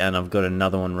city, and I've got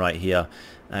another one right here,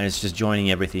 and it's just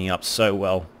joining everything up so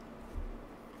well.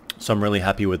 So I'm really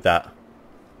happy with that.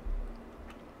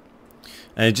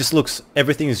 And it just looks,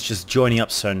 everything is just joining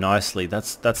up so nicely.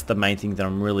 That's the main thing that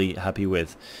I'm really happy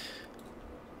with.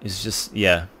 It's just,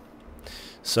 yeah.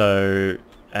 So,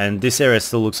 and this area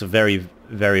still looks very,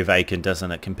 very vacant,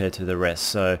 doesn't it, compared to the rest.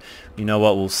 So, you know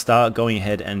what, we'll start going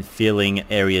ahead and filling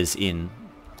areas in.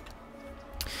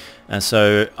 And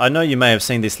so, I know you may have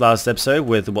seen this last episode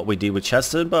with what we did with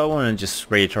Chester, but I want to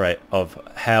just reiterate of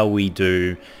how we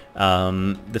do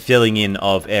the filling in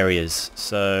of areas.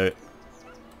 So,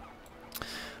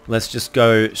 let's just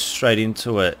go straight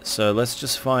into it. So, let's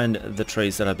just find the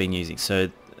trees that I've been using.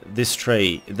 So, this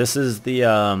tree, this is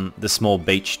the small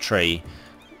beech tree,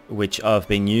 which I've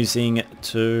been using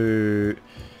to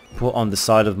put on the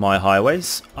side of my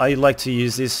highways. I like to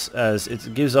use this as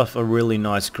it gives off a really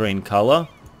nice green color.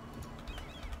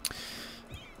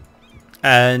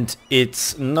 And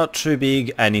it's not too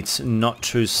big and it's not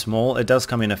too small. It does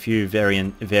come in a few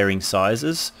varying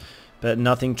sizes, but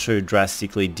nothing too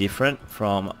drastically different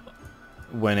from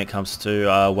when it comes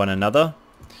to one another.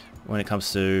 When it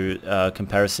comes to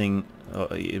comparison,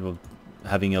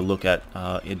 having a look at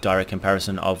a direct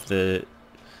comparison of the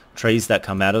trees that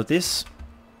come out of this.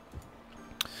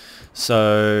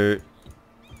 So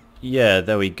yeah,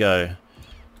 there we go.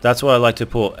 That's what I like to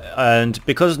put, and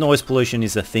because noise pollution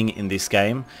is a thing in this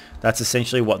game, that's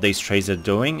essentially what these trees are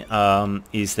doing,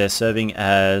 is they're serving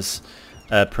as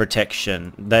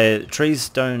protection. The trees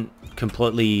don't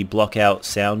completely block out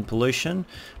sound pollution,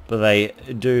 but they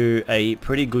do a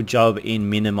pretty good job in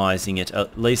minimizing it,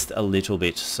 at least a little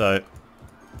bit. So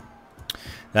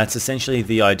that's essentially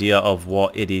the idea of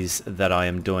what it is that I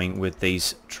am doing with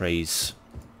these trees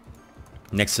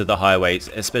next to the highways,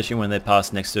 especially when they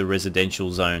pass next to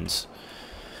residential zones.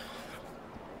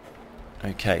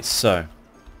 Okay, so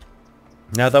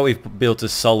now that we've built a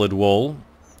solid wall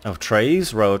of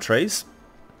trees, row of trees,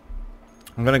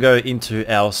 I'm going to go into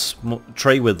our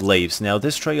tree with leaves. Now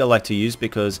this tree I like to use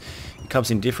because it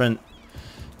comes in different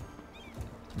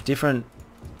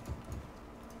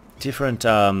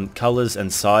colors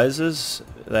and sizes.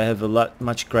 They have a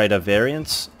much greater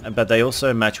variance, but they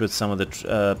also match with some of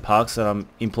the parks that I'm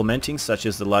implementing, such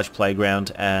as the large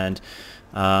playground and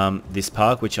this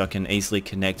park, which I can easily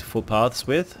connect footpaths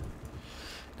with.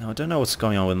 Now I don't know what's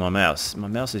going on with my mouse. My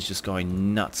mouse is just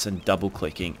going nuts and double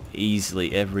clicking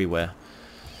easily everywhere.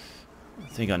 I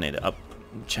think I need to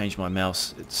change my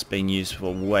mouse. It's been used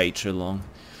for way too long.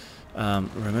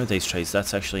 Remove these trees.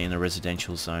 That's actually in a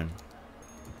residential zone.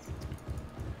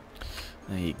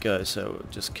 There you go. So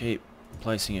we'll just keep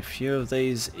placing a few of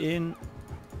these in.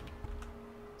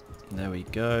 There we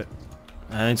go.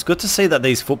 And it's good to see that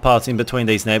these footpaths in between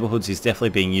these neighborhoods is definitely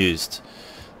being used.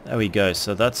 There we go.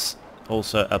 So that's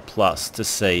also a plus to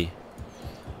see.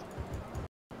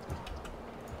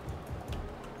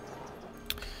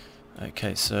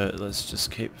 Okay, so let's just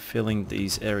keep filling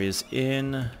these areas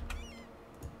in.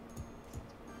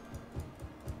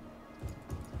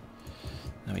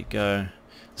 There we go.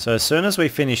 So as soon as we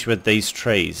finish with these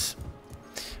trees,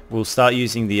 we'll start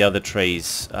using the other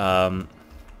trees,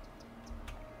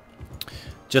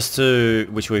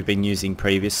 which we've been using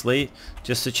previously,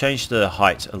 just to change the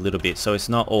height a little bit, so it's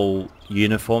not all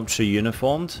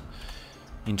uniformed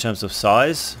in terms of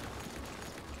size.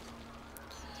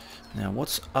 Now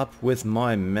what's up with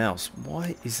my mouse?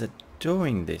 Why is it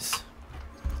doing this?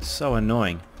 It's so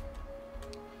annoying.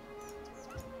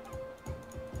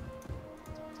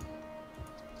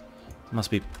 Must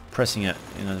be pressing it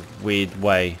in a weird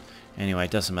way. Anyway,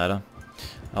 it doesn't matter.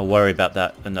 I'll worry about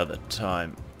that another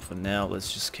time. For now,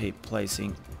 let's just keep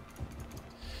placing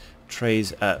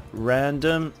trees at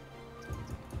random.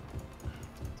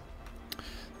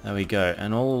 There we go.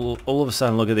 And all of a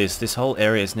sudden, look at this. This whole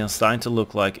area is now starting to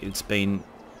look like it's been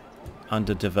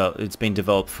underdeveloped. It's been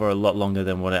developed for a lot longer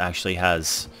than what it actually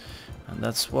has. And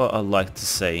that's what I like to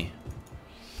see.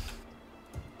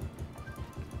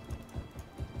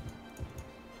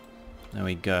 There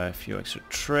we go, a few extra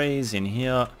trees in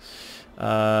here.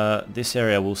 This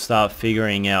area will start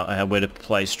figuring out where to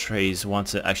place trees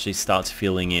once it actually starts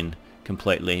filling in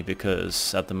completely,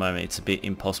 because at the moment it's a bit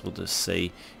impossible to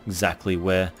see exactly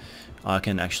where I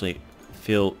can actually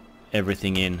fill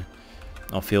everything in,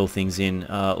 or fill things in.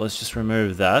 Let's just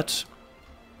remove that.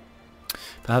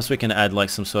 Perhaps we can add like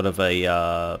some sort of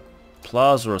a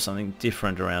plaza or something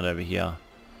different around over here.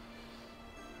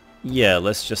 Yeah,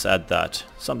 let's just add that.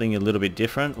 Something a little bit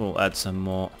different. We'll add some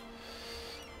more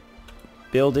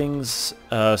buildings,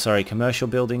 commercial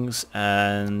buildings,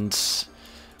 and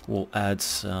we'll add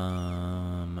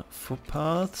some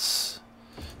footpaths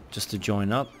just to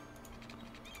join up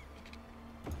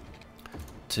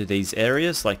to these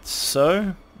areas like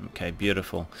so. Okay,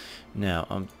 beautiful. Now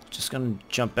I'm just going to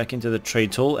jump back into the tree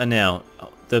tool, and now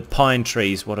the pine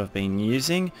trees, what I've been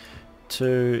using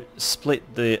to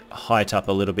split the height up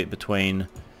a little bit between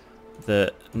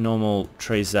the normal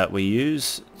trees that we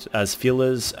use as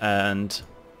fillers and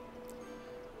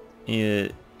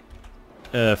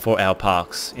for our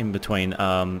parks, in between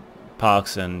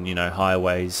parks and, you know,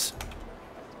 highways.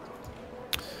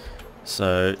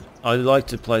 So I like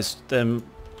to place them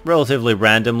relatively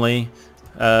randomly,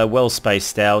 well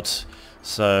spaced out,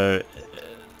 so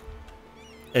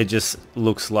it just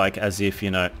looks like as if,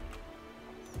 you know,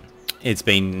 it's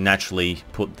been naturally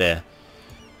put there.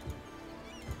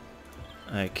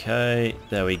 Okay,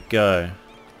 there we go.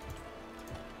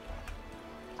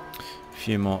 A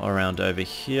few more around over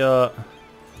here.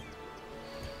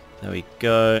 There we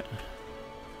go.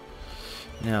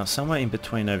 Now, somewhere in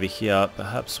between over here,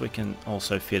 perhaps we can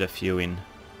also fit a few in.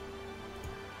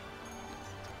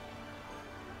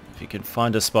 If you can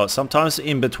find a spot. Sometimes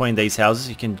in between these houses,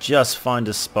 you can just find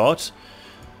a spot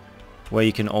where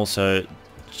you can also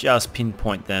just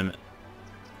pinpoint them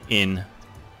in.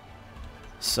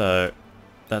 So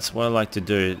that's what I like to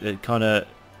do. It kind of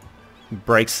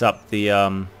breaks up the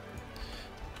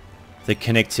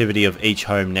connectivity of each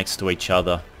home next to each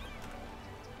other.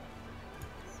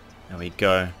 There we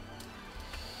go.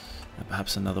 And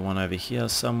perhaps another one over here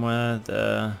somewhere.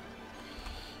 There.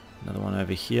 Another one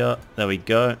over here. There we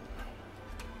go.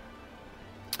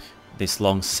 This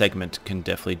long segment can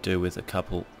definitely do with a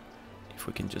couple, if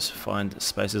we can just find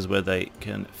spaces where they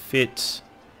can fit.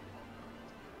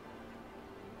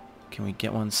 Can we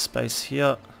get one space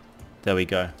here? There we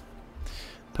go.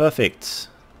 Perfect.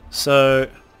 So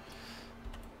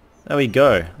there we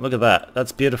go. Look at that.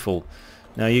 That's beautiful.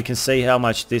 Now you can see how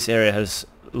much this area has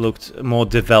looked more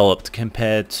developed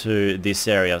compared to this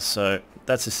area. So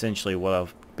that's essentially what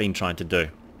I've been trying to do.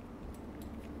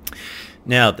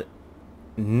 Now the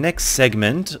next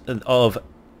segment of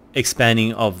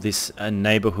expanding of this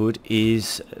neighborhood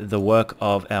is the work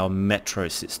of our metro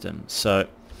system. So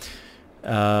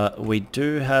we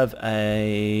do have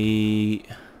a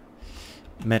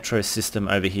metro system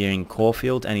over here in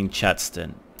Caulfield and in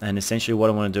Chadston, and essentially what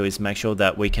I want to do is make sure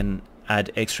that we can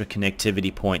add extra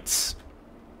connectivity points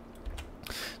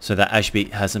so that Ashby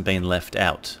hasn't been left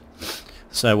out.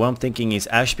 So what I'm thinking is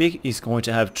Ashby is going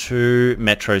to have 2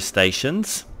 metro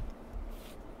stations,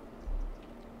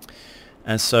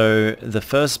 and so the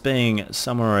first being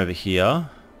somewhere over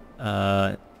here.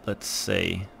 Let's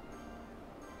see,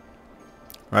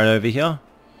 right over here.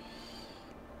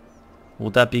 Will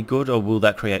that be good, or will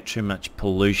that create too much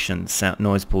pollution,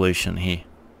 noise pollution here?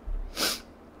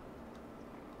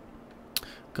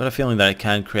 Got a feeling that it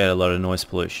can create a lot of noise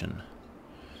pollution.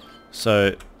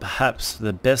 So perhaps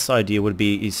the best idea would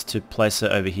be is to place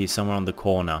it over here somewhere on the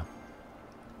corner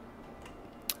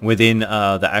within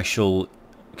the actual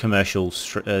commercial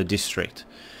district.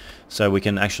 So we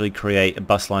can actually create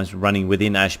bus lines running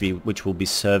within Ashby which will be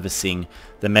servicing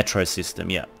the metro system.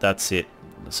 Yeah, that's it.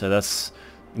 So that's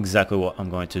exactly what I'm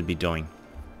going to be doing.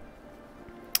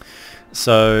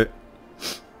 So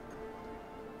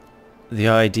the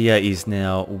idea is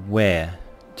now where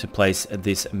to place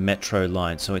this metro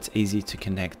line so it's easy to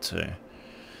connect to.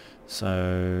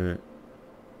 So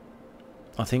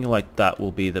I think like that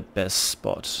will be the best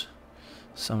spot.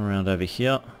 Somewhere around over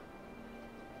here,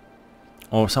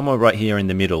 or somewhere right here in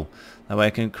the middle. That way I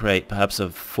can create perhaps a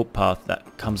footpath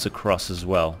that comes across as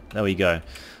well. There we go.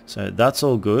 So that's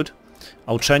all good.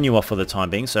 I'll turn you off for the time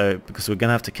being, so because we're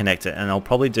gonna have to connect it, and I'll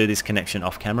probably do this connection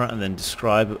off camera and then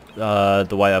describe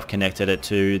the way I've connected it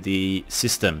to the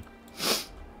system.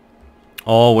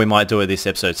 Or we might do it this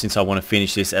episode, since I want to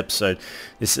finish this episode.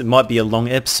 This might be a long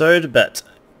episode, but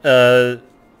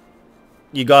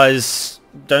you guys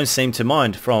don't seem to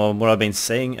mind from what I've been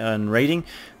seeing and reading.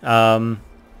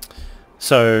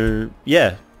 So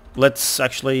yeah, let's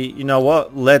actually, you know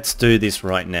what, let's do this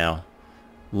right now.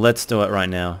 Let's do it right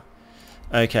now.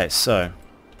 Okay, so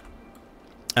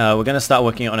we're going to start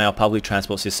working on our public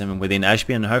transport system within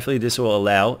Ashby, and hopefully this will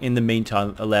allow, in the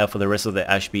meantime, allow for the rest of the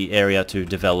Ashby area to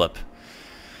develop.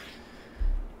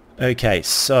 Okay,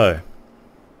 so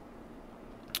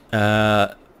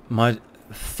my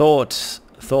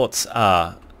thoughts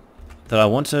are that I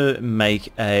want to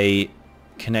make a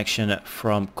connection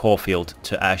from Caulfield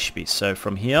to Ashby. So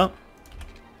from here,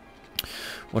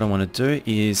 what I want to do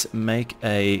is make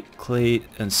a clear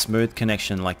and smooth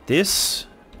connection like this,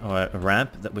 or a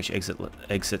ramp that which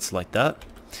exits like that.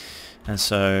 And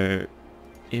so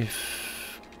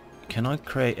can I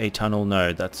create a tunnel? No,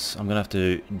 I'm gonna have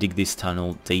to dig this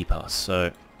tunnel deeper.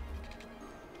 So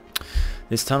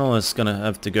this tunnel is gonna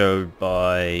have to go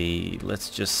by, let's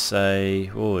just say,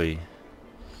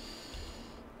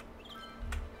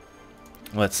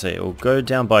 let's see, it'll go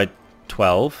down by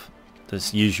 12.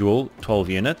 this usual 12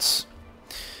 units.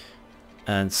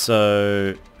 And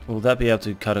so will that be able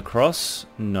to cut across?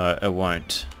 No, it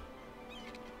won't.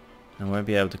 It won't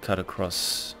be able to cut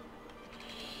across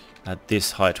at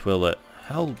this height, will it?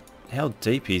 How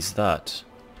deep is that?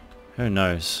 Who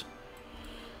knows?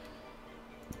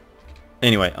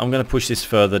 Anyway, I'm going to push this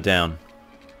further down.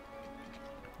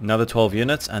 Another 12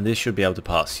 units, and this should be able to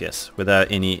pass, yes,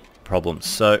 without any problems.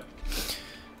 So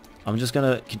I'm just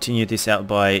going to continue this out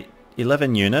by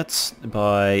 11 units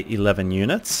by 11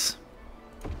 units.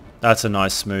 That's a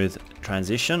nice smooth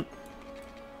transition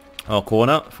or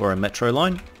corner for a metro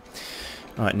line.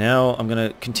 Alright, now I'm going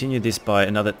to continue this by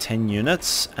another 10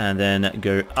 units and then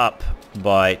go up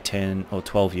by 10 or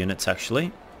 12 units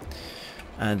actually.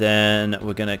 And then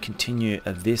we're going to continue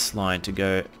this line to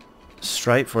go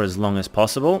straight for as long as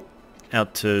possible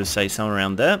out to say somewhere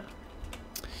around there.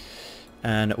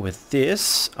 And with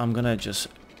this I'm going to just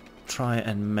try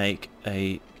and make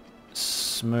a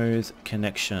smooth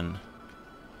connection.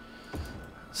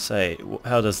 Say,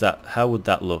 how would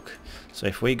that look? So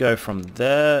if we go from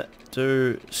there,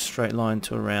 do straight line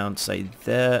to around say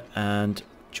there and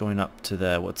join up to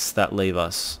there, what's that leave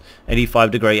us?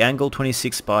 85-degree angle,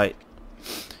 26 by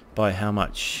how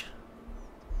much?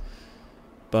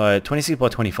 By 26 by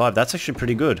 25. That's actually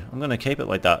pretty good. I'm going to keep it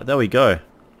like that. There we go.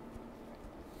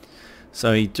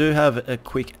 So you do have a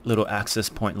quick little access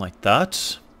point like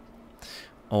that,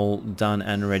 all done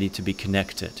and ready to be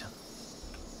connected.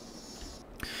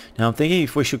 Now I'm thinking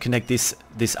if we should connect this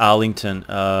Arlington,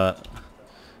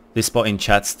 this spot in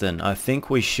Chadston. I think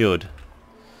we should.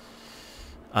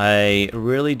 I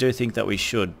really do think that we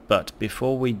should. But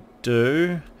before we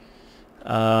do,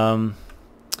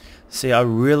 see, I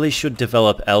really should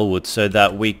develop Elwood so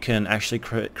that we can actually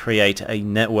create a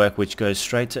network which goes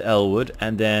straight to Elwood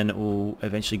and then will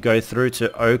eventually go through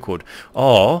to Oakwood.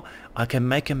 Or I can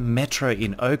make a metro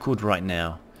in Oakwood right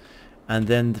now. And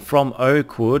then from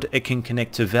Oakwood it can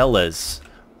connect to Velez.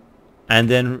 And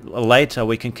then later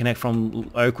we can connect from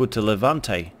Oakwood to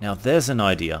Levante. Now there's an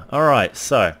idea. Alright,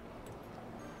 so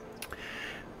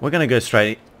we're going to go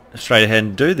straight ahead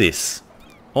and do this.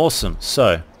 Awesome.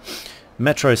 So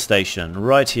metro station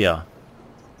right here.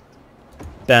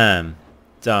 Bam.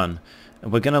 Done.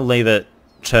 And we're going to leave it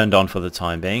turned on for the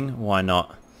time being. Why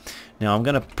not? Now I'm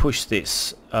going to push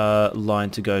this line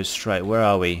to go straight. Where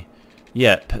are we?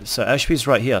 Yep. So Ashby's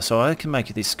right here. So I can make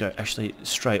this go actually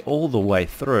straight all the way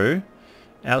through.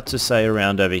 Out to say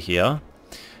around over here.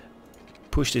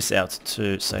 Push this out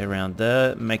to say around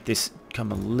there. Make this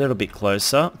come a little bit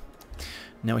closer.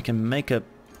 Now we can make a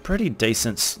pretty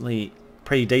decently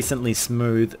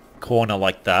smooth corner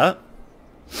like that.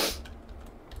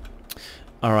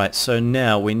 Alright, so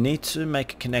now we need to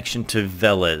make a connection to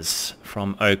Velez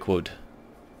from Oakwood.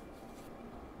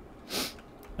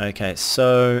 Okay,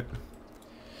 so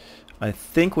I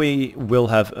think we will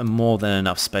have more than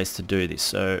enough space to do this.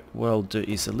 So what I'll do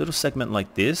is a little segment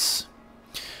like this.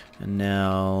 And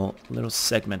now a little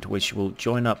segment which will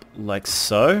join up like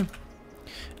so.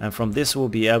 And from this we'll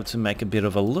be able to make a bit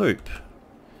of a loop.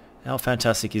 How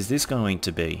fantastic is this going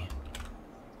to be?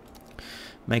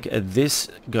 Make this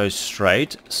go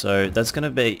straight. So that's going to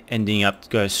be ending up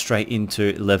go straight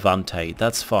into Levante.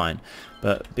 That's fine.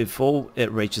 But before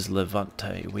it reaches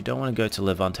Levante, we don't want to go to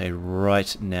Levante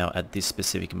right now at this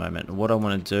specific moment. What I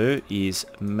want to do is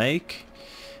make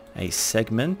a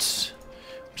segment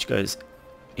which goes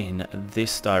in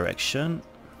this direction.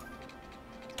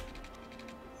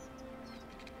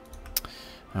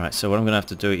 Alright, so what I'm going to have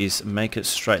to do is make it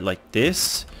straight like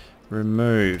this.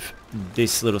 Remove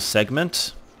this little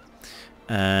segment.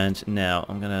 And now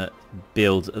I'm going to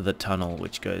build the tunnel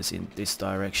which goes in this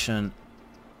direction.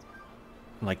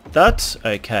 Like that.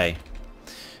 Okay.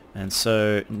 And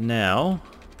so now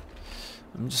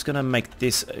I'm just going to make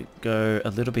this go a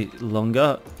little bit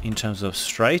longer in terms of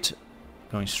straight.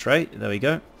 Going straight. There we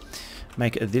go.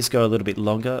 Make this go a little bit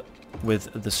longer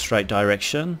with the straight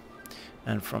direction.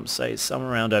 And from say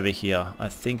somewhere around over here. I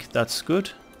think that's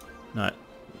good. No.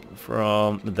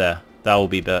 From there. That will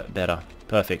be better.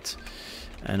 Perfect.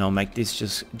 And I'll make this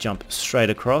just jump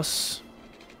straight across.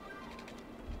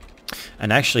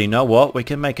 And actually, you know what? We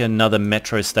can make another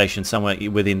metro station somewhere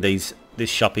within this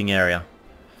shopping area.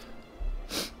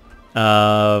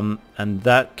 And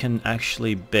that can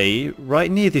actually be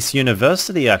right near this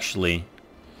university, actually.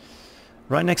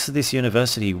 Right next to this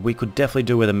university, we could definitely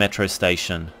do with a metro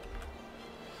station.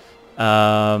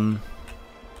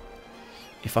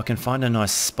 If I can find a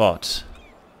nice spot.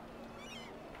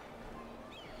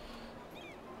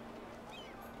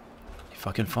 If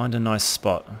I can find a nice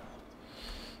spot.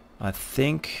 I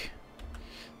think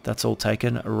that's all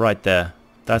taken right there.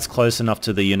 That's close enough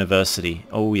to the university.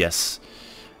 Oh yes.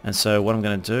 And so what I'm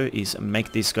going to do is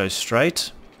make this go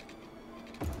straight.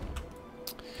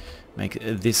 Make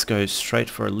this go straight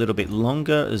for a little bit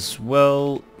longer as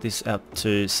well. This out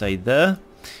to, say, there.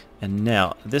 And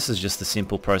now this is just the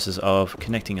simple process of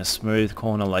connecting a smooth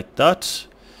corner like that.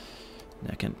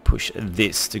 Now I can push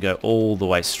this to go all the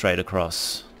way straight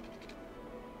across.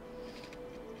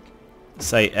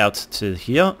 Say out to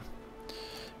here.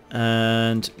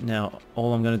 And now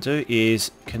all I'm going to do is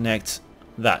connect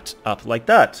that up like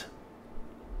that.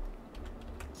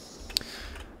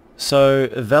 So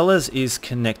Velas is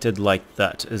connected like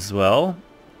that as well.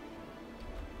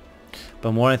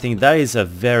 But more I think that is a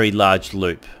very large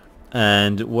loop.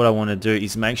 And what I want to do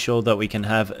is make sure that we can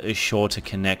have a shorter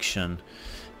connection.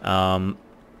 Yeah,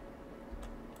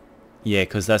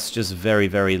 because that's just very,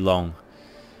 very long.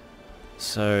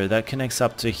 So that connects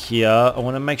up to here. I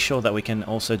want to make sure that we can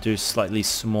also do slightly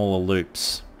smaller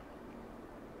loops.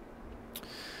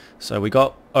 So we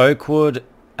got Oakwood,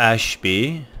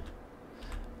 Ashby,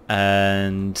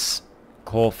 and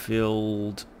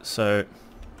Caulfield. So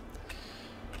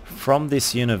from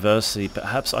this university,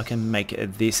 perhaps I can make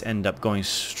this end up going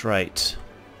straight.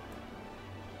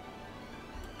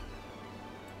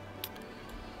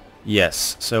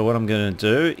 Yes, so what I'm going to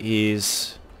do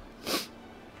is...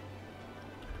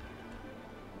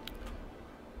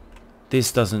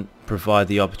 this doesn't provide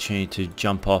the opportunity to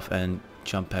jump off and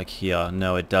jump back here.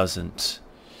 No, it doesn't.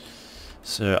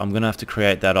 So I'm going to have to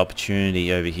create that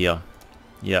opportunity over here.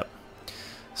 Yep.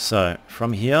 So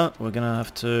from here, we're going to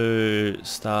have to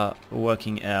start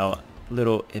working our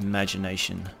little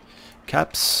imagination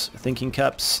caps, thinking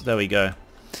caps. There we go.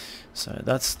 So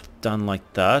that's done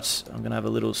like that. I'm going to have a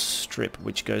little strip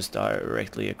which goes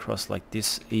directly across like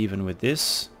this, even with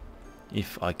this,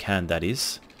 if I can, that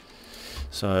is.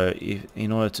 So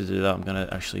in order to do that, I'm going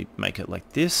to actually make it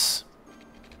like this.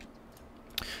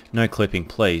 No clipping,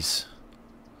 please.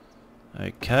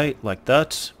 Okay, like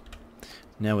that.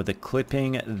 Now with the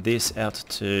clipping, this out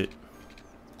to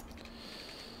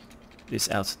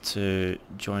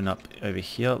join up over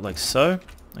here, like so.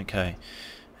 Okay.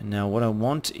 And now what I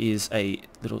want is a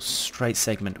little straight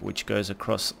segment which goes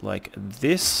across like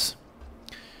this.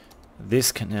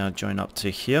 This can now join up to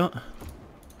here.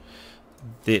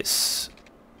 This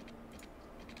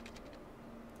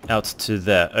out to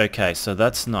there. Okay, so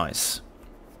that's nice.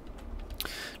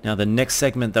 Now the next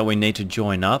segment that we need to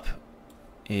join up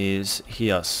is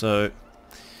here. So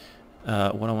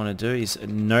what I want to do is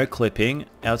no clipping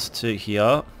out to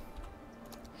here.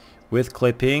 With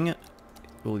clipping,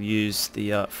 we'll use the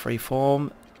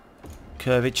freeform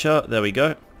curvature. There we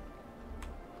go.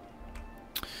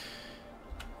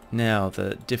 Now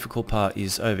the difficult part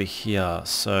is over here.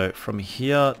 So from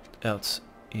here out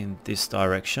in this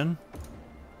direction,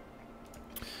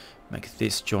 make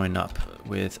this join up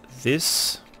with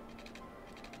this.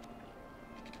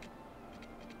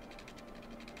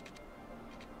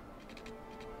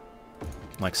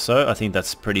 Like so. I think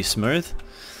that's pretty smooth.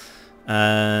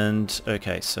 And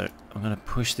okay, so I'm going to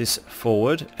push this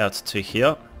forward out to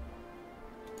here.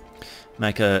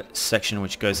 Make a section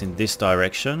which goes in this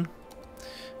direction.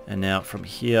 And now from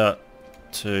here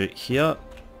to here,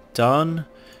 done.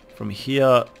 From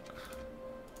here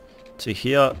to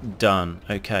here, done.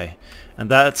 Okay. And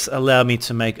that's allowed me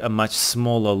to make a much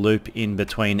smaller loop in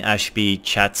between Ashby,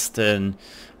 Chadston,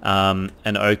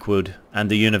 and Oakwood, and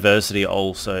the university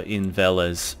also in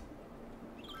Velas.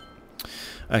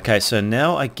 Okay, so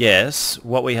now I guess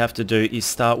what we have to do is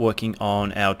start working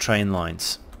on our train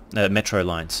lines, metro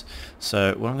lines.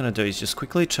 So what I'm going to do is just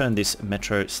quickly turn this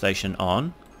metro station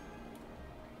on.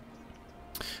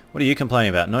 What are you complaining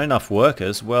about? Not enough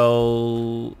workers?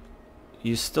 Well,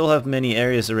 you still have many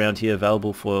areas around here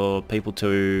available for people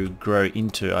to grow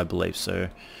into, I believe. So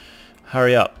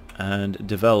hurry up and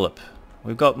develop.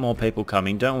 We've got more people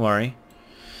coming, don't worry.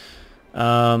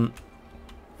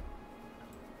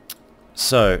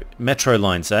 So, metro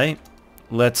lines, eh?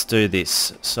 Let's do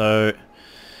this. So,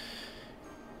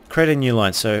 create a new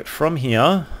line. So, from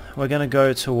here, we're going to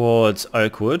go towards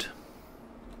Oakwood.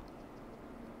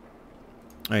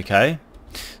 Okay.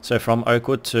 So, from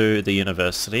Oakwood to the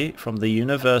university. From the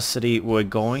university, we're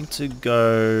going to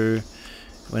go...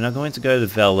 We're not going to go to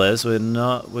Velas.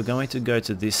 We're going to go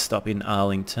to this stop in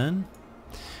Arlington.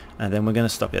 And then we're going to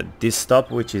stop at this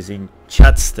stop, which is in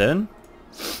Chadston.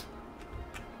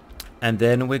 And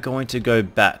then we're going to go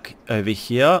back over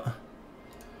here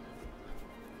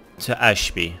to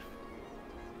Ashby.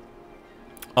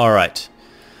 Alright.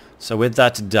 So with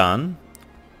that done,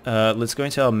 let's go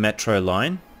into our metro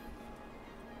line.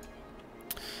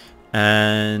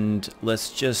 And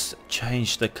let's just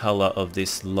change the color of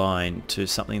this line to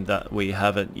something that we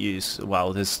haven't used.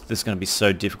 Wow, this is going to be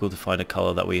so difficult to find a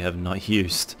color that we have not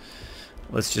used.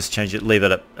 Let's just change it, leave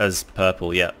it as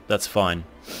purple. Yeah, that's fine.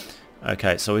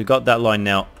 Okay, so we've got that line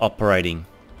now operating.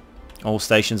 All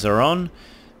stations are on.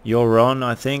 You're on,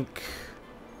 I think.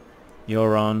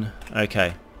 You're on.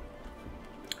 Okay.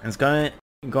 It's going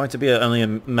to be only a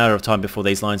matter of time before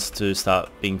these lines to start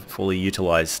being fully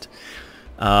utilized.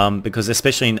 Because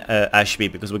especially in Ashby,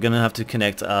 because we're going to have to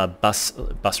connect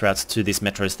bus routes to this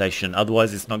metro station.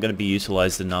 Otherwise, it's not going to be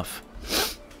utilized enough.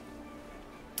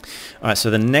 Alright,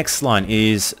 so the next line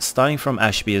is starting from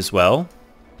Ashby as well.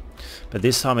 But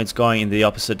this time it's going in the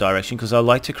opposite direction because I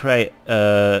like to create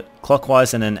a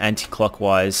clockwise and an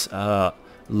anti-clockwise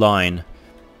line.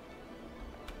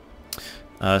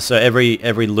 So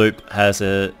every loop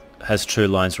has true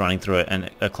lines running through it, and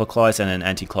a clockwise and an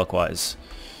anti-clockwise.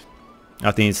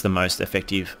 I think it's the most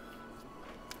effective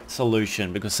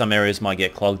solution because some areas might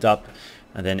get clogged up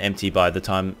and then empty by the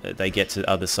time they get to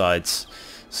other sides.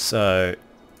 So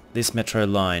this metro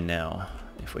line now,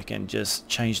 if we can just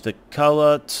change the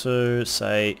color to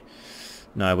say,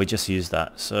 no, we just use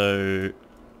that. So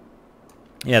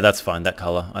yeah, that's fine, that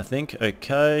color, I think.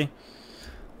 Okay.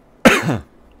 And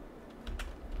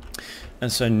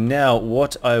so now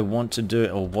what I want to do,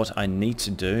 or what I need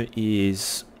to do,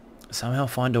 is somehow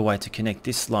find a way to connect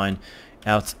this line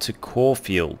out to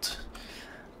Caulfield.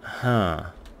 And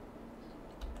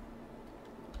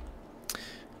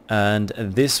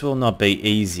this will not be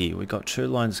easy. We've got true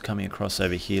lines coming across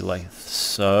over here like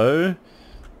so.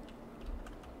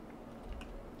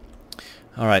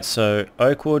 Alright, so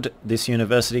Oakwood, this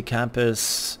university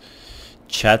campus,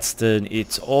 Chadstone,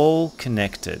 it's all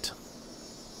connected.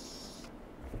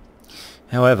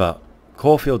 However,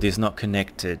 Caulfield is not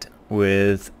connected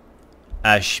with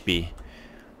Ashby,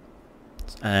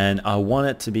 and I want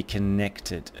it to be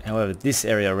connected. However, this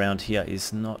area around here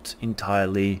is not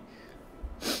entirely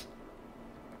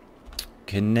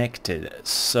connected,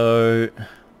 so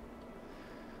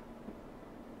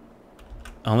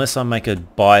unless I make a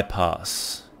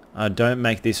bypass, I don't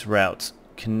make this route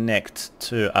connect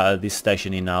to this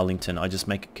station in Arlington, I just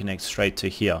make it connect straight to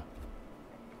here.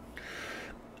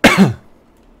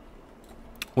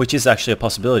 Which is actually a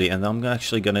possibility, and I'm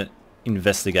actually going to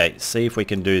investigate, see if we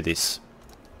can do this.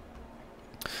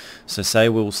 So say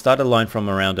we'll start a line from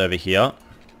around over here.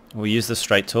 We'll use the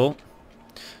straight tool.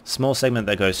 Small segment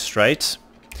that goes straight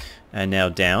and now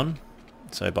down.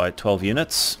 So by 12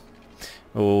 units.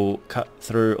 We'll cut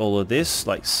through all of this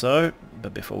like so.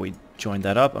 But before we join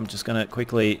that up, I'm just going to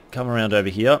quickly come around over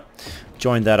here.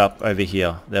 Join that up over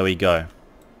here. There we go.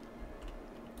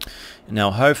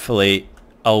 Now hopefully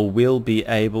I will be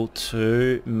able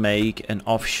to make an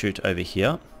offshoot over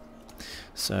here.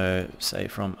 So say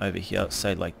from over here,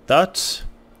 say like that.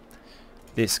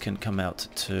 This can come out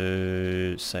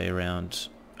to say around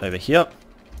over here.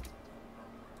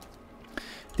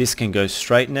 This can go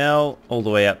straight now all the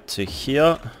way up to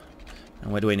here.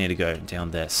 And where do we need to go?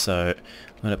 Down there. So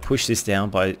I'm going to push this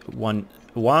down by one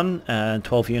and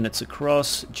 12 units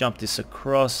across. Jump this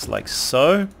across like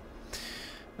so.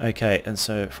 Okay, and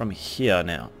so from here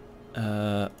now,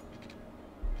 I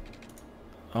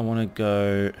want to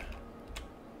go,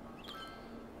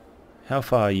 how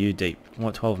far are you deep?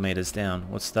 What, 12 meters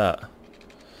down? What's that?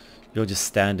 You're just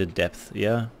standard depth,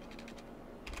 yeah?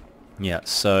 Yeah,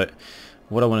 so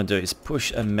what I want to do is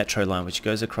push a metro line which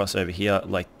goes across over here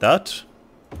like that.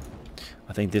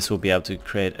 I think this will be able to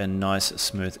create a nice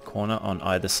smooth corner on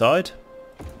either side.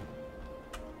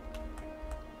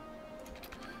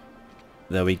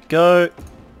 There we go.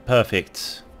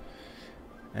 Perfect.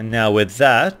 And now with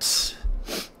that,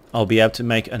 I'll be able to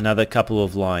make another couple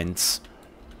of lines.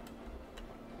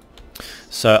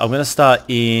 So I'm going to start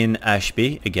in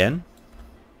Ashby again.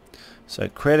 So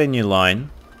create a new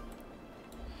line.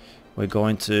 We're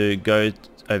going to go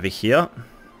over here.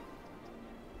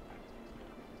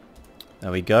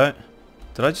 There we go.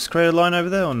 Did I just create a line over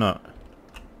there or not?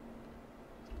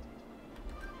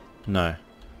 No.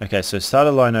 Okay, so start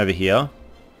a line over here.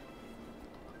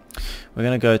 We're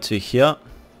going to go to here,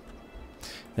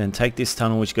 then take this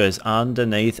tunnel which goes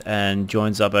underneath and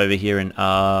joins up over here in,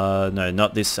 no,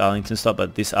 not this Arlington stop,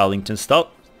 but this Arlington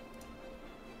stop.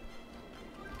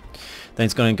 Then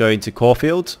it's going to go into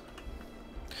Caulfield.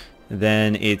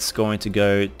 Then it's going to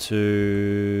go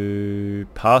to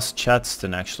past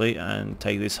Chadstone actually, and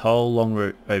take this whole long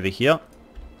route over here.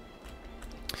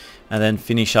 And then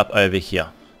finish up over here.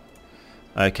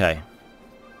 Okay.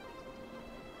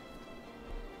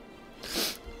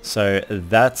 So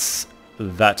that's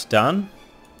that done.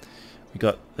 We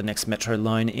got the next metro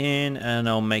line in, and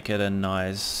I'll make it a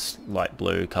nice light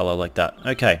blue color like that.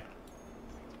 Okay.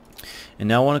 And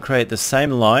now I want to create the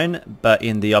same line, but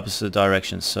in the opposite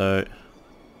direction. So,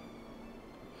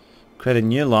 create a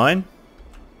new line.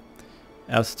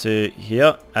 Out to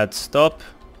here, add stop.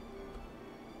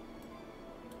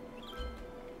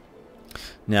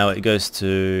 Now it goes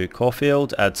to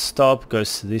Caulfield, add stop,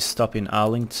 goes to this stop in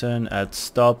Arlington, add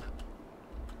stop.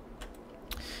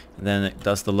 And then it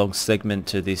does the long segment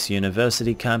to this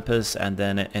university campus, and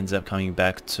then it ends up coming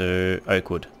back to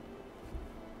Oakwood.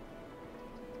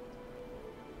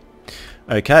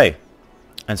 Okay,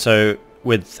 and so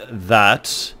with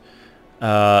that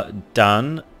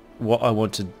done, what I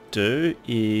want to do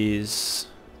is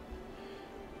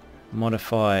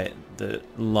modify the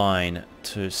line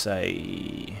to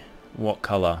say what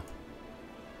color.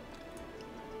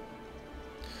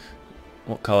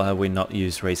 What color have we not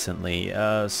used recently?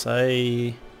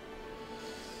 Say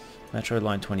Metro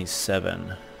Line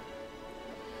 27.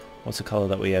 What's a color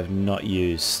that we have not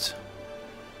used?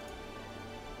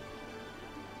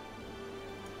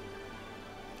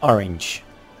 Orange.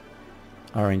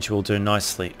 Orange will do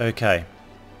nicely. Okay.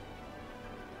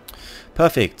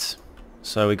 Perfect.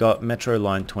 So we got Metro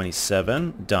Line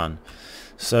 27 done.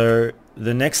 So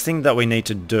the next thing that we need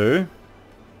to do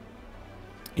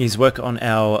is work on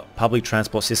our public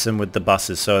transport system with the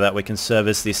buses so that we can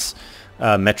service this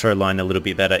metro line a little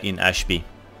bit better in Ashby.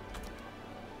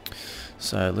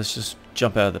 So let's just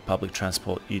jump out of the public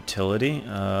transport utility.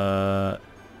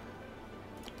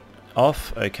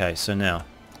 Off. Okay, so now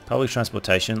public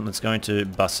transportation. Let's go into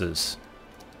buses.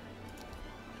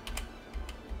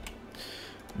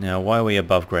 Now, why are we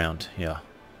above ground here?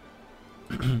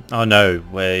 Oh no,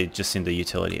 we're just in the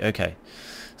utility. Okay,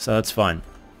 so that's fine.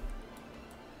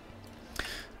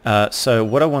 So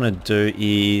what I want to do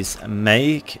is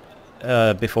make,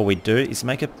 before we do, is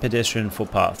make a pedestrian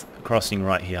footpath crossing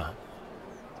right here.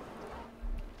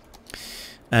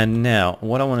 And now,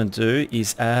 what I want to do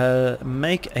is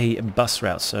make a bus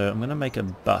route. So I'm going to make a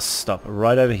bus stop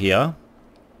right over here.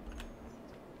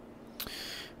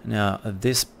 Now,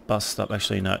 this bus stop,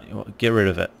 actually no, get rid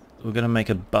of it. We're going to make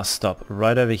a bus stop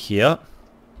right over here.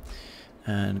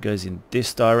 And goes in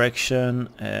this direction,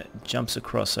 jumps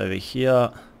across over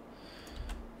here,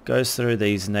 goes through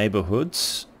these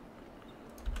neighborhoods.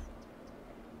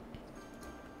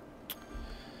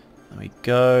 There we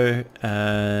go,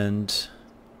 and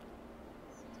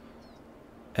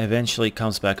eventually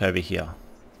comes back over here.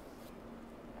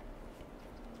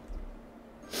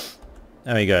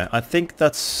 There we go. I think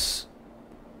that's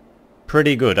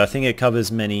pretty good. I think it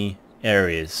covers many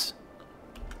areas.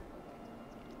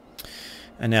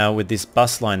 And now with this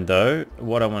bus line though,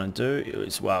 what I want to do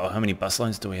is, wow, how many bus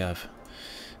lines do we have?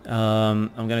 I'm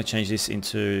going to change this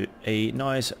into a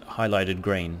nice highlighted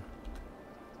green.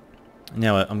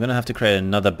 Now I'm going to have to create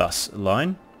another bus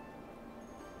line.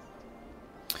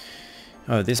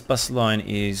 Oh, this bus line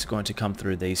is going to come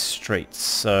through these streets.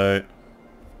 So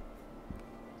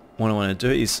what I want to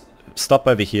do is stop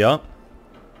over here.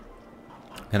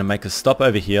 I'm going to make a stop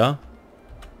over here.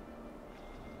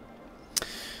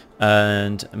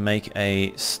 And make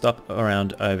a stop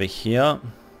around over here.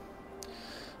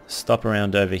 Stop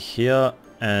around over here.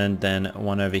 And then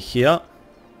one over here.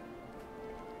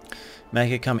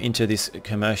 Make it come into this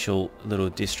commercial little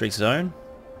district zone.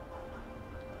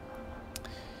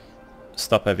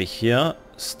 Stop over here.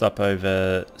 Stop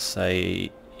over,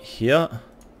 say, here.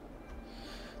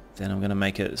 Then I'm going to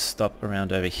make it stop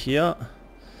around over here.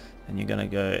 And you're going to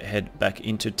go head back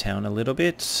into town a little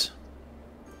bit.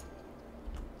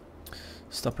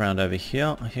 Stop around over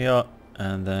here,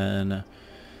 and then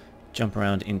jump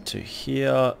around into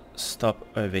here, stop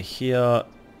over here,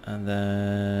 and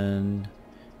then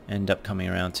end up coming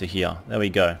around to here. There we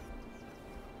go.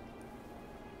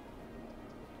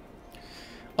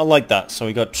 I like that. So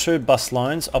we got 2 bus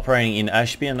lines operating in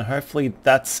Ashby, and hopefully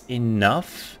that's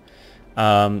enough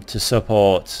to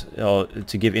support, or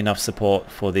to give enough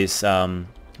support for this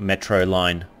metro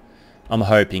line. I'm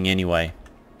hoping anyway.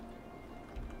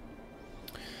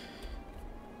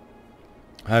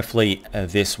 Hopefully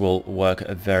this will work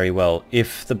very well.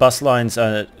 If the bus lines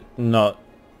are not,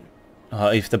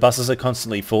 if the buses are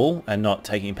constantly full and not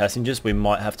taking passengers, we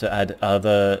might have to add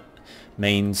other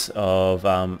means of,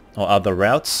 or other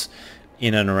routes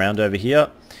in and around over here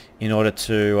in order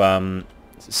to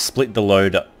split the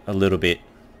load a little bit.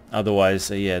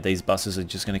 Otherwise, yeah, these buses are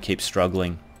just going to keep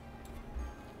struggling.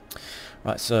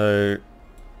 Right, so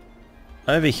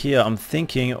over here I'm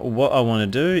thinking what I want to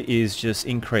do is just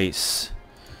increase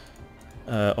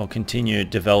or continue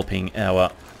developing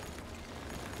our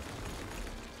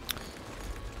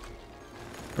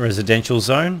residential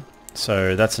zone.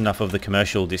 So that's enough of the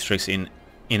commercial districts in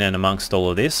and amongst all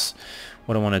of this.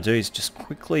 What I want to do is just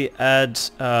quickly add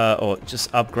or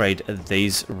just upgrade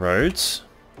these roads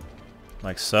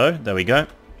like so. There we go.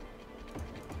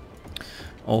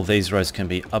 All these roads can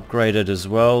be upgraded as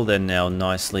well. They're now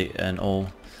nicely and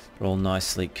they're all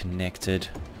nicely connected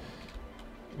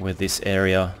with this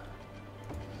area.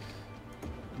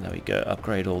 There we go.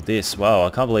 Upgrade all this. Wow,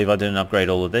 I can't believe I didn't upgrade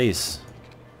all of these.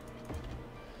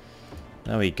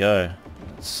 There we go.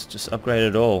 Let's just upgrade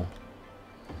it all.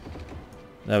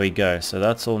 There we go. So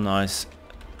that's all nice,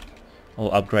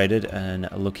 all upgraded and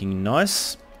looking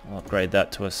nice. I'll upgrade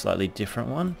that to a slightly different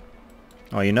one.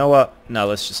 Oh, you know what? No,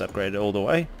 let's just upgrade it all the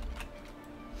way.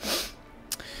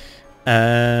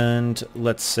 And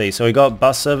let's see. So we got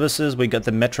bus services, we got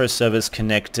the metro service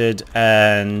connected,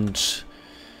 and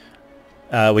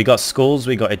we got schools,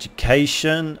 we got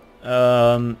education,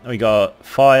 we got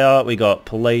fire, we got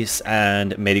police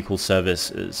and medical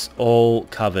services all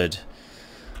covered.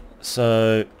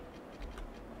 So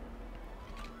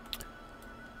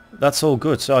that's all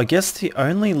good. So I guess the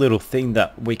only little thing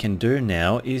that we can do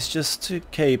now is just to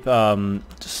keep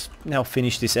just now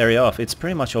finish this area off. It's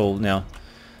pretty much all now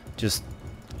just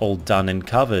all done and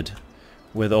covered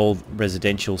with all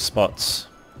residential spots.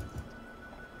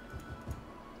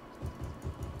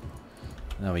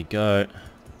 There we go.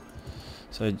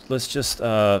 So let's just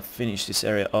finish this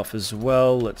area off as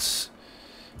well. Let's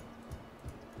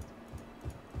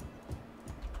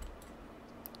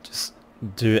just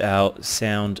do our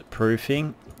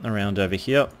soundproofing around over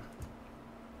here.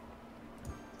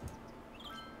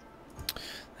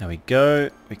 There we go.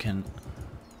 We can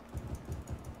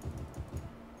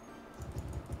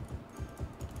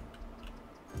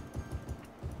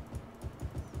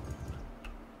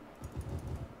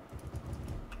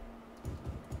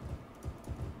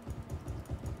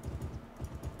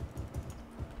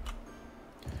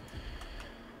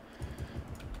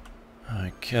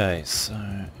okay, so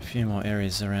a few more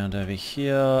areas around over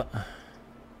here.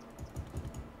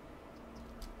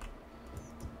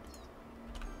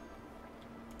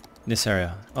 This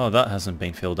area. Oh, that hasn't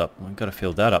been filled up. We've got to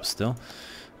fill that up still.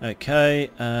 Okay,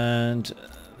 and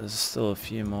there's still a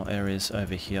few more areas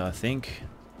over here, I think.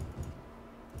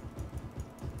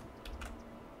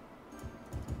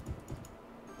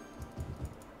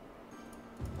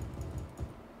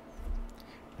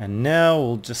 And now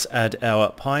we'll just add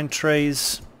our pine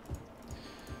trees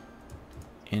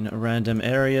in random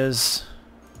areas,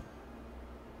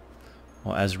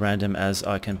 or as random as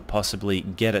I can possibly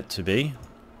get it to be.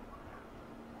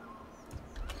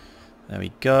 There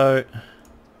we go.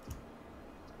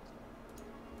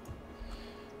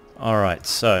 Alright,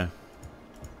 so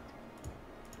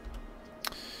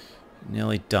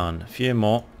nearly done. A few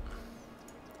more.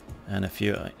 And a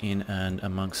few in and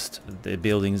amongst the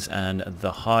buildings and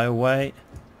the highway.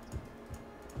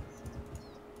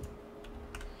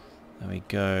 There we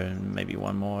go. Maybe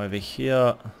one more over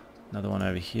here. Another one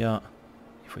over here.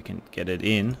 If we can get it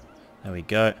in. There we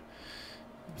go.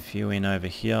 A few in over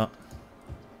here.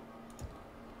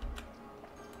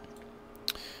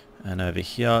 And over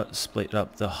here, split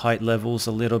up the height levels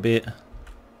a little bit.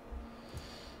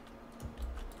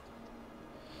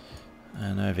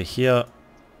 And over here.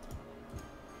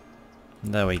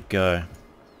 There we go.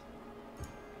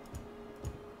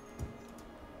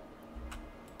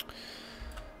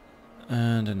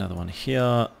 And another one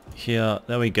here, here,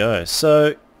 there we go.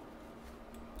 So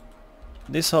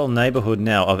this whole neighborhood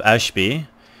now of Ashby,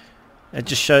 it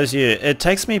just shows you, it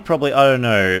takes me probably, I don't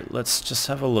know, let's just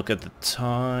have a look at the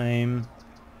time.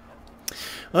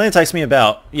 I think it takes me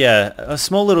about, yeah, a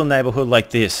small little neighborhood like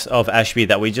this of Ashby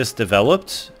that we just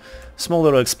developed. Small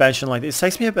little expansion like this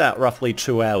takes me about roughly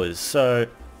 2 hours. So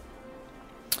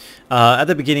at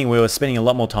the beginning we were spending a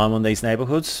lot more time on these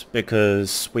neighborhoods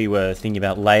because we were thinking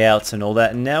about layouts and all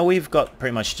that, and now we've got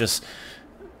pretty much just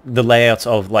the layouts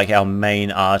of like our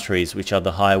main arteries, which are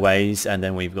the highways, and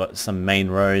then we've got some main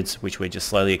roads which we're just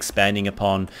slowly expanding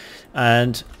upon.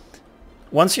 And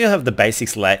once you have the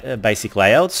basic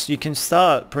layouts, you can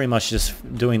start pretty much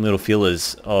just doing little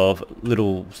fillers of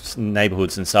little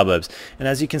neighborhoods and suburbs. And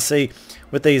as you can see,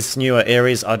 with these newer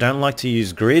areas, I don't like to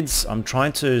use grids. I'm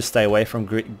trying to stay away from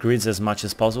grids as much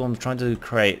as possible. I'm trying to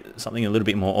create something a little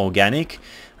bit more organic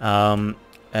and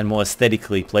more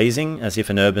aesthetically pleasing, as if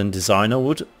an urban designer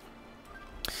would.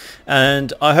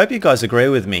 And I hope you guys agree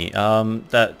with me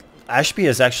that Ashby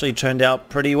has actually turned out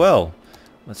pretty well.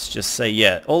 Let's just say,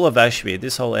 yeah, all of Ashby,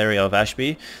 this whole area of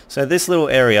Ashby. So this little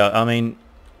area, I mean,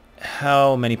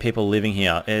 how many people living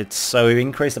here. So we've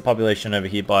increased the population over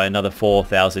here by another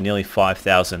 4,000, nearly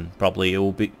 5,000. Probably it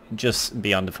will be just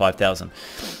be under 5,000.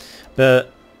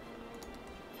 But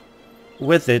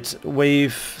with it,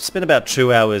 we've spent about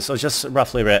 2 hours, or just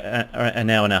roughly an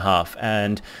hour and a half,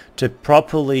 and to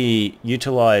properly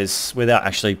utilize without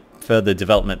actually further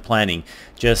development planning,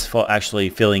 just for actually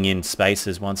filling in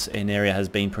spaces once an area has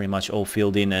been pretty much all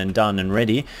filled in and done and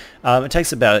ready. It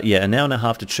takes about an hour and a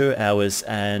half to 2 hours,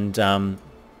 and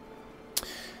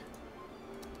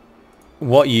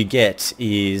what you get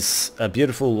is a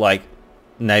beautiful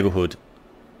neighborhood,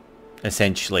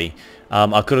 essentially.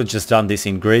 I could have just done this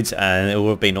in grids and it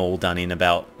would have been all done in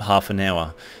about half an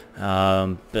hour.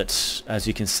 But as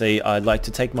you can see, I'd like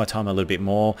to take my time a little bit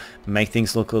more, make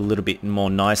things look a little bit more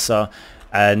nicer.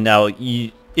 And now,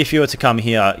 if you were to come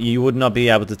here, you would not be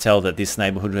able to tell that this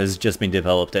neighborhood has just been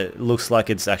developed. It looks like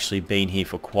it's actually been here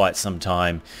for quite some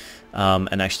time.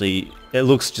 And actually, it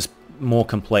looks just more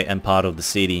complete and part of the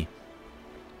city.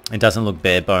 It doesn't look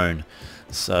bare bone.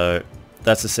 So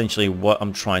that's essentially what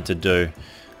I'm trying to do.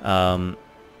 And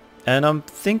I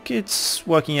think it's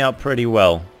working out pretty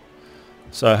well.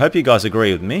 So I hope you guys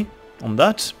agree with me on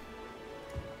that.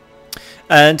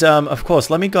 And of course,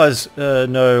 let me guys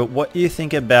know what you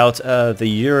think about the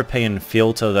European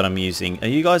filter that I'm using. Are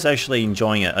you guys actually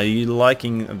enjoying it? Are you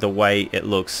liking the way it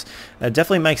looks? It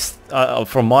definitely makes,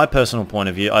 from my personal point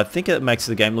of view, I think it makes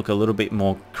the game look a little bit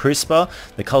more crisper.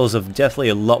 The colors are definitely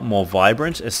a lot more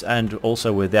vibrant, and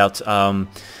also without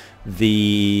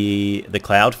the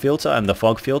cloud filter and the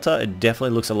fog filter, it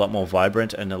definitely looks a lot more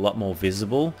vibrant and a lot more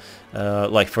visible.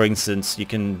 Like for instance, you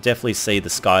can definitely see the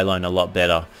skyline a lot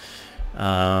better.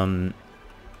 And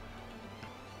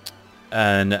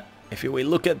if we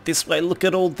look at this way, look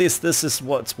at all this. This is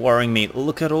what's worrying me.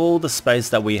 Look at all the space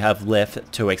that we have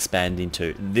left to expand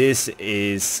into. This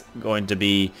is going to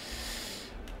be,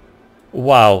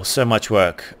 wow, so much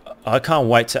work. I can't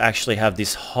wait to actually have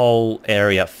this whole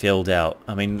area filled out.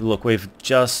 I mean, look, we've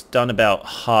just done about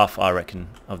half, I reckon,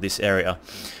 of this area.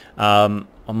 I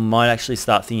might actually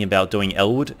start thinking about doing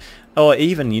Elwood. Or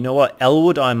even, you know what,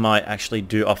 Elwood I might actually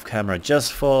do off camera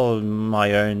just for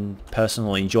my own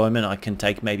personal enjoyment. I can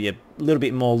take maybe a little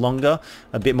bit more longer,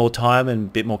 a bit more time and a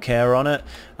bit more care on it.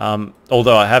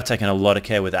 Although I have taken a lot of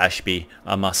care with Ashby,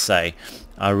 I must say.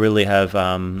 I really have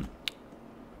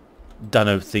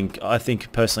I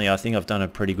think personally I've done a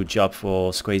pretty good job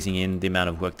for squeezing in the amount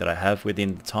of work that I have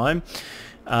within the time.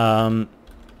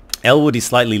 Elwood is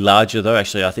slightly larger though,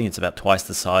 actually I think it's about twice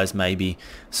the size maybe.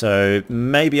 So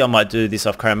maybe I might do this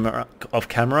off camera.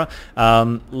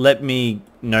 Let me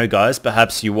know guys,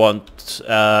 perhaps you want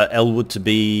Elwood to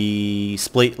be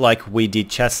split like we did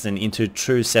Chaston into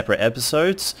 2 separate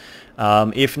episodes.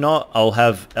 If not, I'll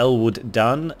have Elwood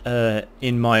done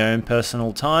in my own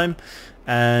personal time.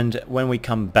 And when we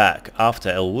come back after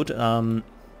Elwood,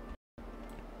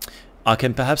 I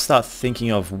can perhaps start thinking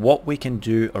of what we can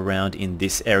do around in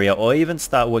this area, or even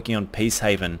start working on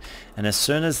Peacehaven. And as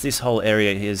soon as this whole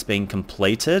area has been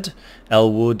completed,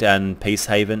 Elwood and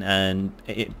Peacehaven and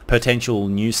potential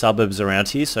new suburbs around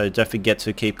here, so don't forget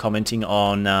to keep commenting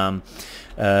on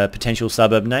potential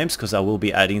suburb names, because I will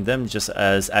be adding them just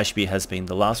as Ashby has been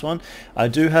the last one. I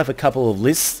do have a couple of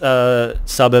lists,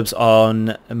 suburbs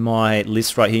on my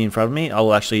list right here in front of me. I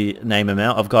will actually name them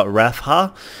out. I've got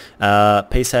Rathha,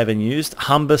 Peacehaven used,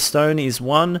 Humberstone is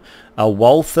one,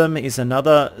 Waltham is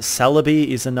another, Salaby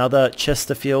is another,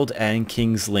 Chesterfield and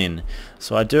Kings Lynn.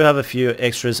 So I do have a few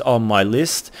extras on my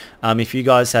list. If you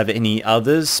guys have any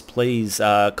others, please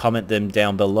comment them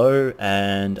down below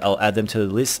and I'll add them to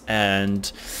the list,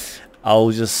 and I'll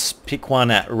just pick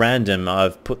one at random.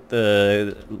 I've put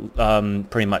the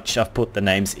pretty much I've put the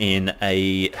names in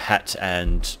a hat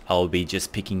and I'll be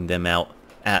just picking them out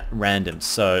at random.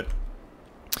 So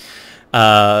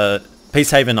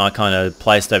Peacehaven I kind of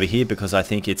placed over here because I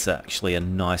think it's actually a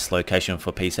nice location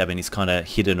for Peacehaven. It's kind of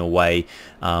hidden away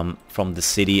from the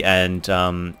city and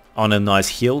on a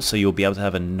nice hill, so you'll be able to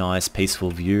have a nice peaceful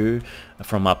view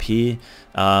from up here.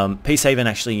 Peacehaven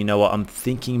actually, you know what, I'm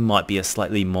thinking might be a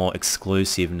slightly more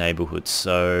exclusive neighborhood,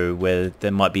 so where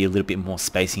there might be a little bit more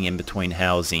spacing in between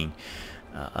housing.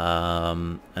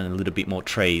 And a little bit more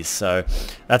trees, so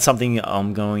that's something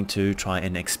I'm going to try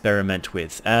and experiment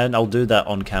with, and I'll do that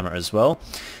on camera as well.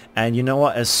 And you know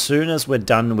what, as soon as we're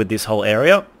done with this whole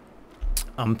area,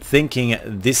 I'm thinking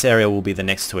this area will be the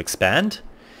next to expand,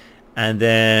 and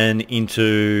then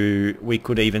into, we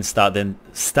could even start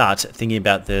thinking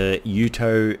about the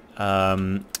Uto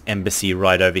embassy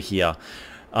right over here.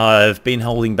 I've been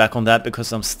holding back on that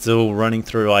because I'm still running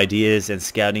through ideas and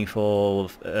scouting for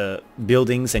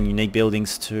buildings and unique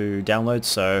buildings to download.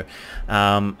 So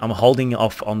I'm holding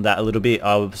off on that a little bit.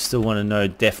 I still want to know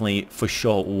definitely for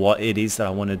sure what it is that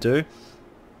I want to do.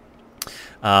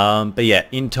 But yeah,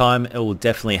 in time it will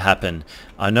definitely happen.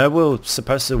 I know we're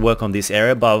supposed to work on this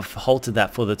area, but I've halted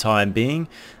that for the time being,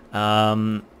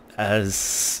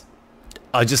 as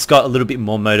I just got a little bit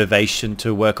more motivation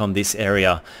to work on this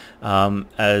area,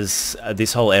 as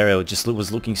this whole area just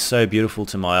was looking so beautiful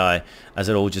to my eye, as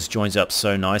it all just joins up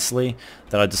so nicely,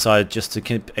 that I decided just to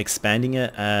keep expanding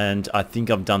it. And I think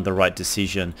I've done the right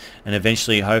decision, and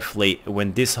eventually, hopefully,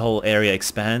 when this whole area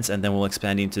expands and then we'll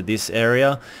expand into this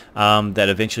area, that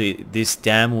eventually this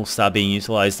dam will start being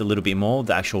utilized a little bit more,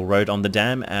 the actual road on the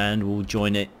dam, and we'll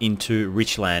join it into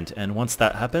rich land. And once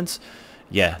that happens,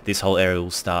 yeah, this whole area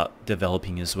will start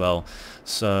developing as well.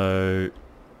 So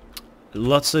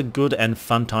lots of good and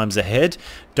fun times ahead.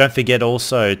 Don't forget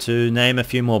also to name a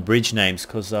few more bridge names,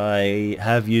 because I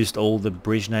have used all the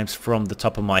bridge names from the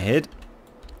top of my head.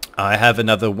 I have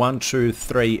another 1, 2,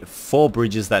 3, 4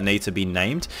 bridges that need to be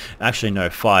named. Actually, no,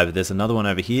 5. There's another one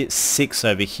over here, 6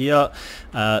 over here,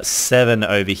 7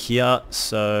 over here,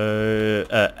 so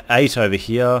 8 over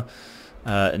here,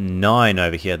 9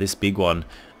 over here, this big one,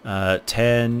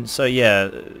 10. So yeah,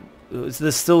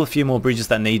 there's still a few more bridges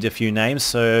that need a few names,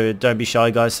 so don't be shy,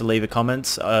 guys, to leave a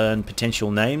comment on potential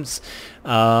names.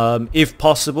 If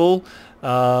possible,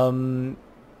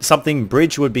 something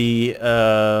bridge would be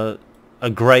a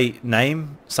great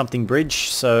name, something bridge.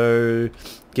 So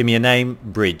give me a name,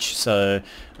 bridge. So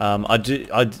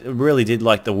I really did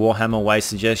like the Warhammer Way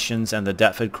suggestions and the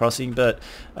Datford Crossing, but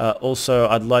also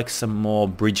I'd like some more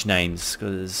bridge names,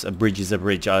 because a bridge is a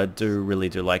bridge. I really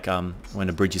do like when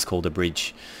a bridge is called a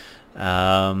bridge.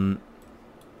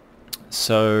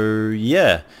 So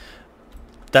yeah,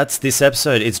 that's this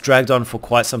episode. It's dragged on for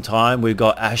quite some time. We've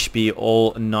got Ashby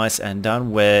all nice and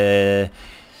done. We're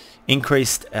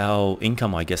increased our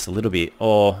income, I guess, a little bit,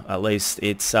 or at least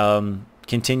it's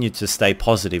continued to stay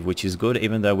positive, which is good,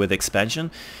 even though with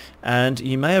expansion. And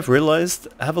you may have realized,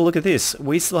 have a look at this,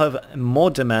 we still have more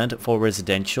demand for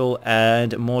residential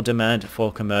and more demand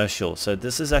for commercial. So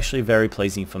this is actually very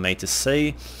pleasing for me to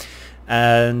see,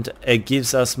 and it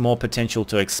gives us more potential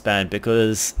to expand,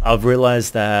 because I've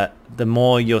realized that the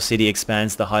more your city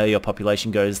expands, the higher your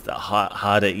population goes, the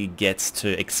harder it gets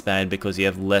to expand, because you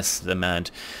have less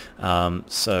demand.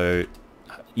 So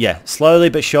yeah, slowly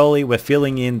but surely we're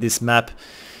filling in this map,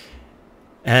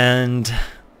 and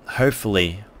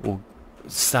hopefully we'll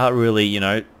start really, you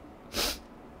know,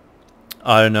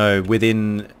 I don't know,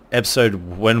 within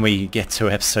episode, when we get to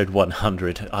episode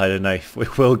 100, I don't know if we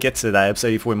will get to that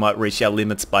episode, if we might reach our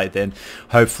limits by then.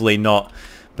 Hopefully not,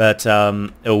 but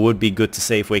it would be good to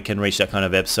see if we can reach that kind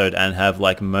of episode and have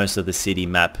like most of the city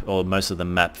map, or most of the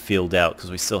map filled out, because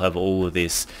we still have all of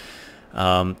this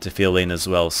to fill in as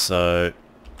well. So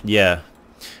yeah,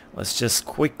 let's just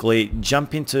quickly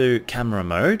jump into camera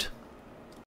mode.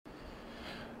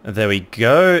 There we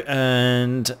go,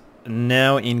 and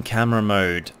now in camera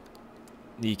mode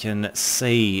you can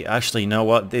see, actually, you know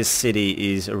what, this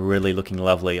city is really looking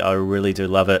lovely. I really do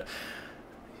love it.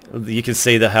 You can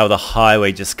see how the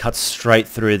highway just cuts straight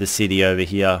through the city over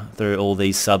here, through all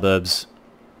these suburbs.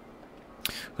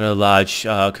 Got a large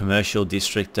commercial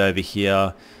district over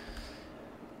here.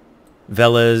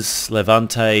 Velas,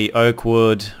 Levante,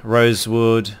 Oakwood,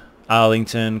 Rosewood,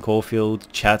 Arlington,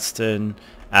 Caulfield, Chadston,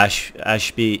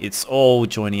 Ashby, it's all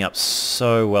joining up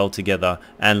so well together,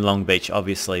 and Long Beach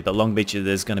obviously, but Long Beach,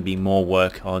 there's going to be more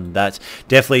work on that,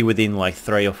 definitely within like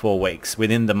 3 or 4 weeks,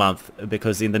 within the month,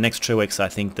 because in the next 2 weeks I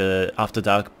think the After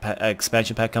Dark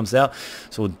expansion pack comes out,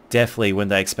 so we'll definitely, when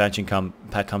the expansion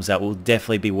pack comes out, we'll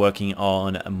definitely be working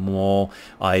on more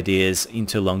ideas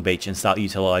into Long Beach and start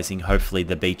utilizing hopefully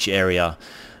the beach area.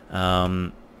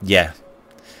 Yeah.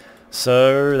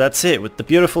 So that's it, with the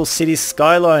beautiful city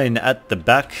skyline at the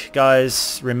back,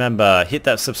 guys. Remember, hit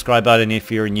that subscribe button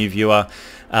if you're a new viewer.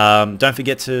 Don't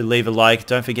forget to leave a like,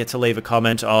 don't forget to leave a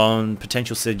comment on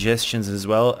potential suggestions as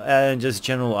well, and just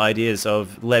general ideas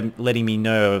of letting me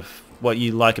know of what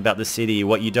you like about the city,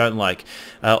 what you don't like.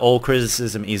 All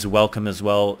criticism is welcome as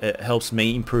well. It helps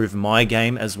me improve my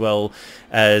game as well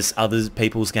as other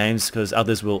people's games, because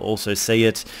others will also see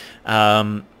it.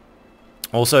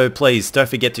 Also, please don't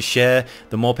forget to share.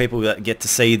 The more people that get to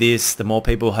see this, the more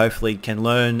people hopefully can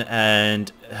learn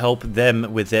and help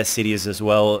them with their cities as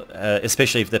well,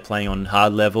 especially if they're playing on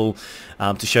hard level,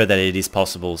 to show that it is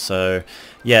possible. So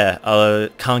yeah, I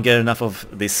can't get enough of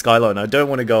this skyline. I don't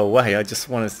want to go away. I just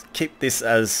want to keep this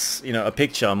as, you know, a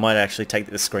picture. I might actually take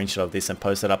the screenshot of this and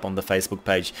post it up on the Facebook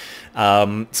page.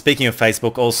 Speaking of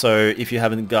Facebook, also, if you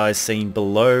haven't guys seen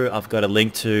below, I've got a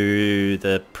link to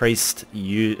the Priest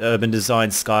Urban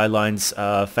Design Skylines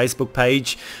Facebook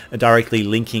page, directly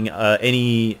linking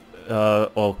any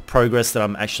or progress that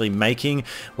I'm actually making,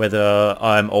 whether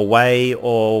I'm away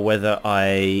or whether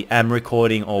I am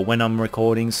recording or when I'm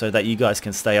recording, so that you guys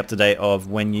can stay up to date of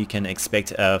when you can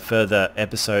expect further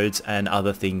episodes and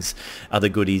other things, other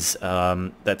goodies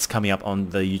that's coming up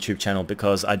on the YouTube channel,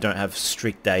 because I don't have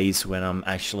strict days when I'm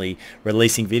actually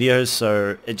releasing videos,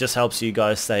 so it just helps you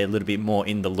guys stay a little bit more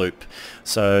in the loop.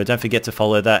 So don't forget to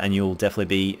follow that, and you'll definitely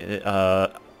be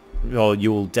well,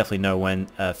 you'll definitely know when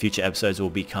future episodes will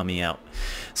be coming out.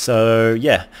 So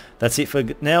yeah, that's it for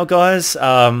now, guys.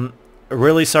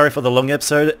 Really sorry for the long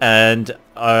episode, and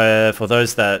for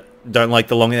those that don't like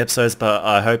the long episodes, but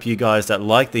I hope you guys that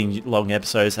like the long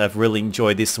episodes have really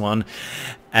enjoyed this one.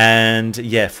 And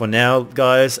yeah, for now,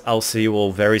 guys, I'll see you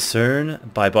all very soon.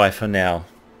 Bye bye for now.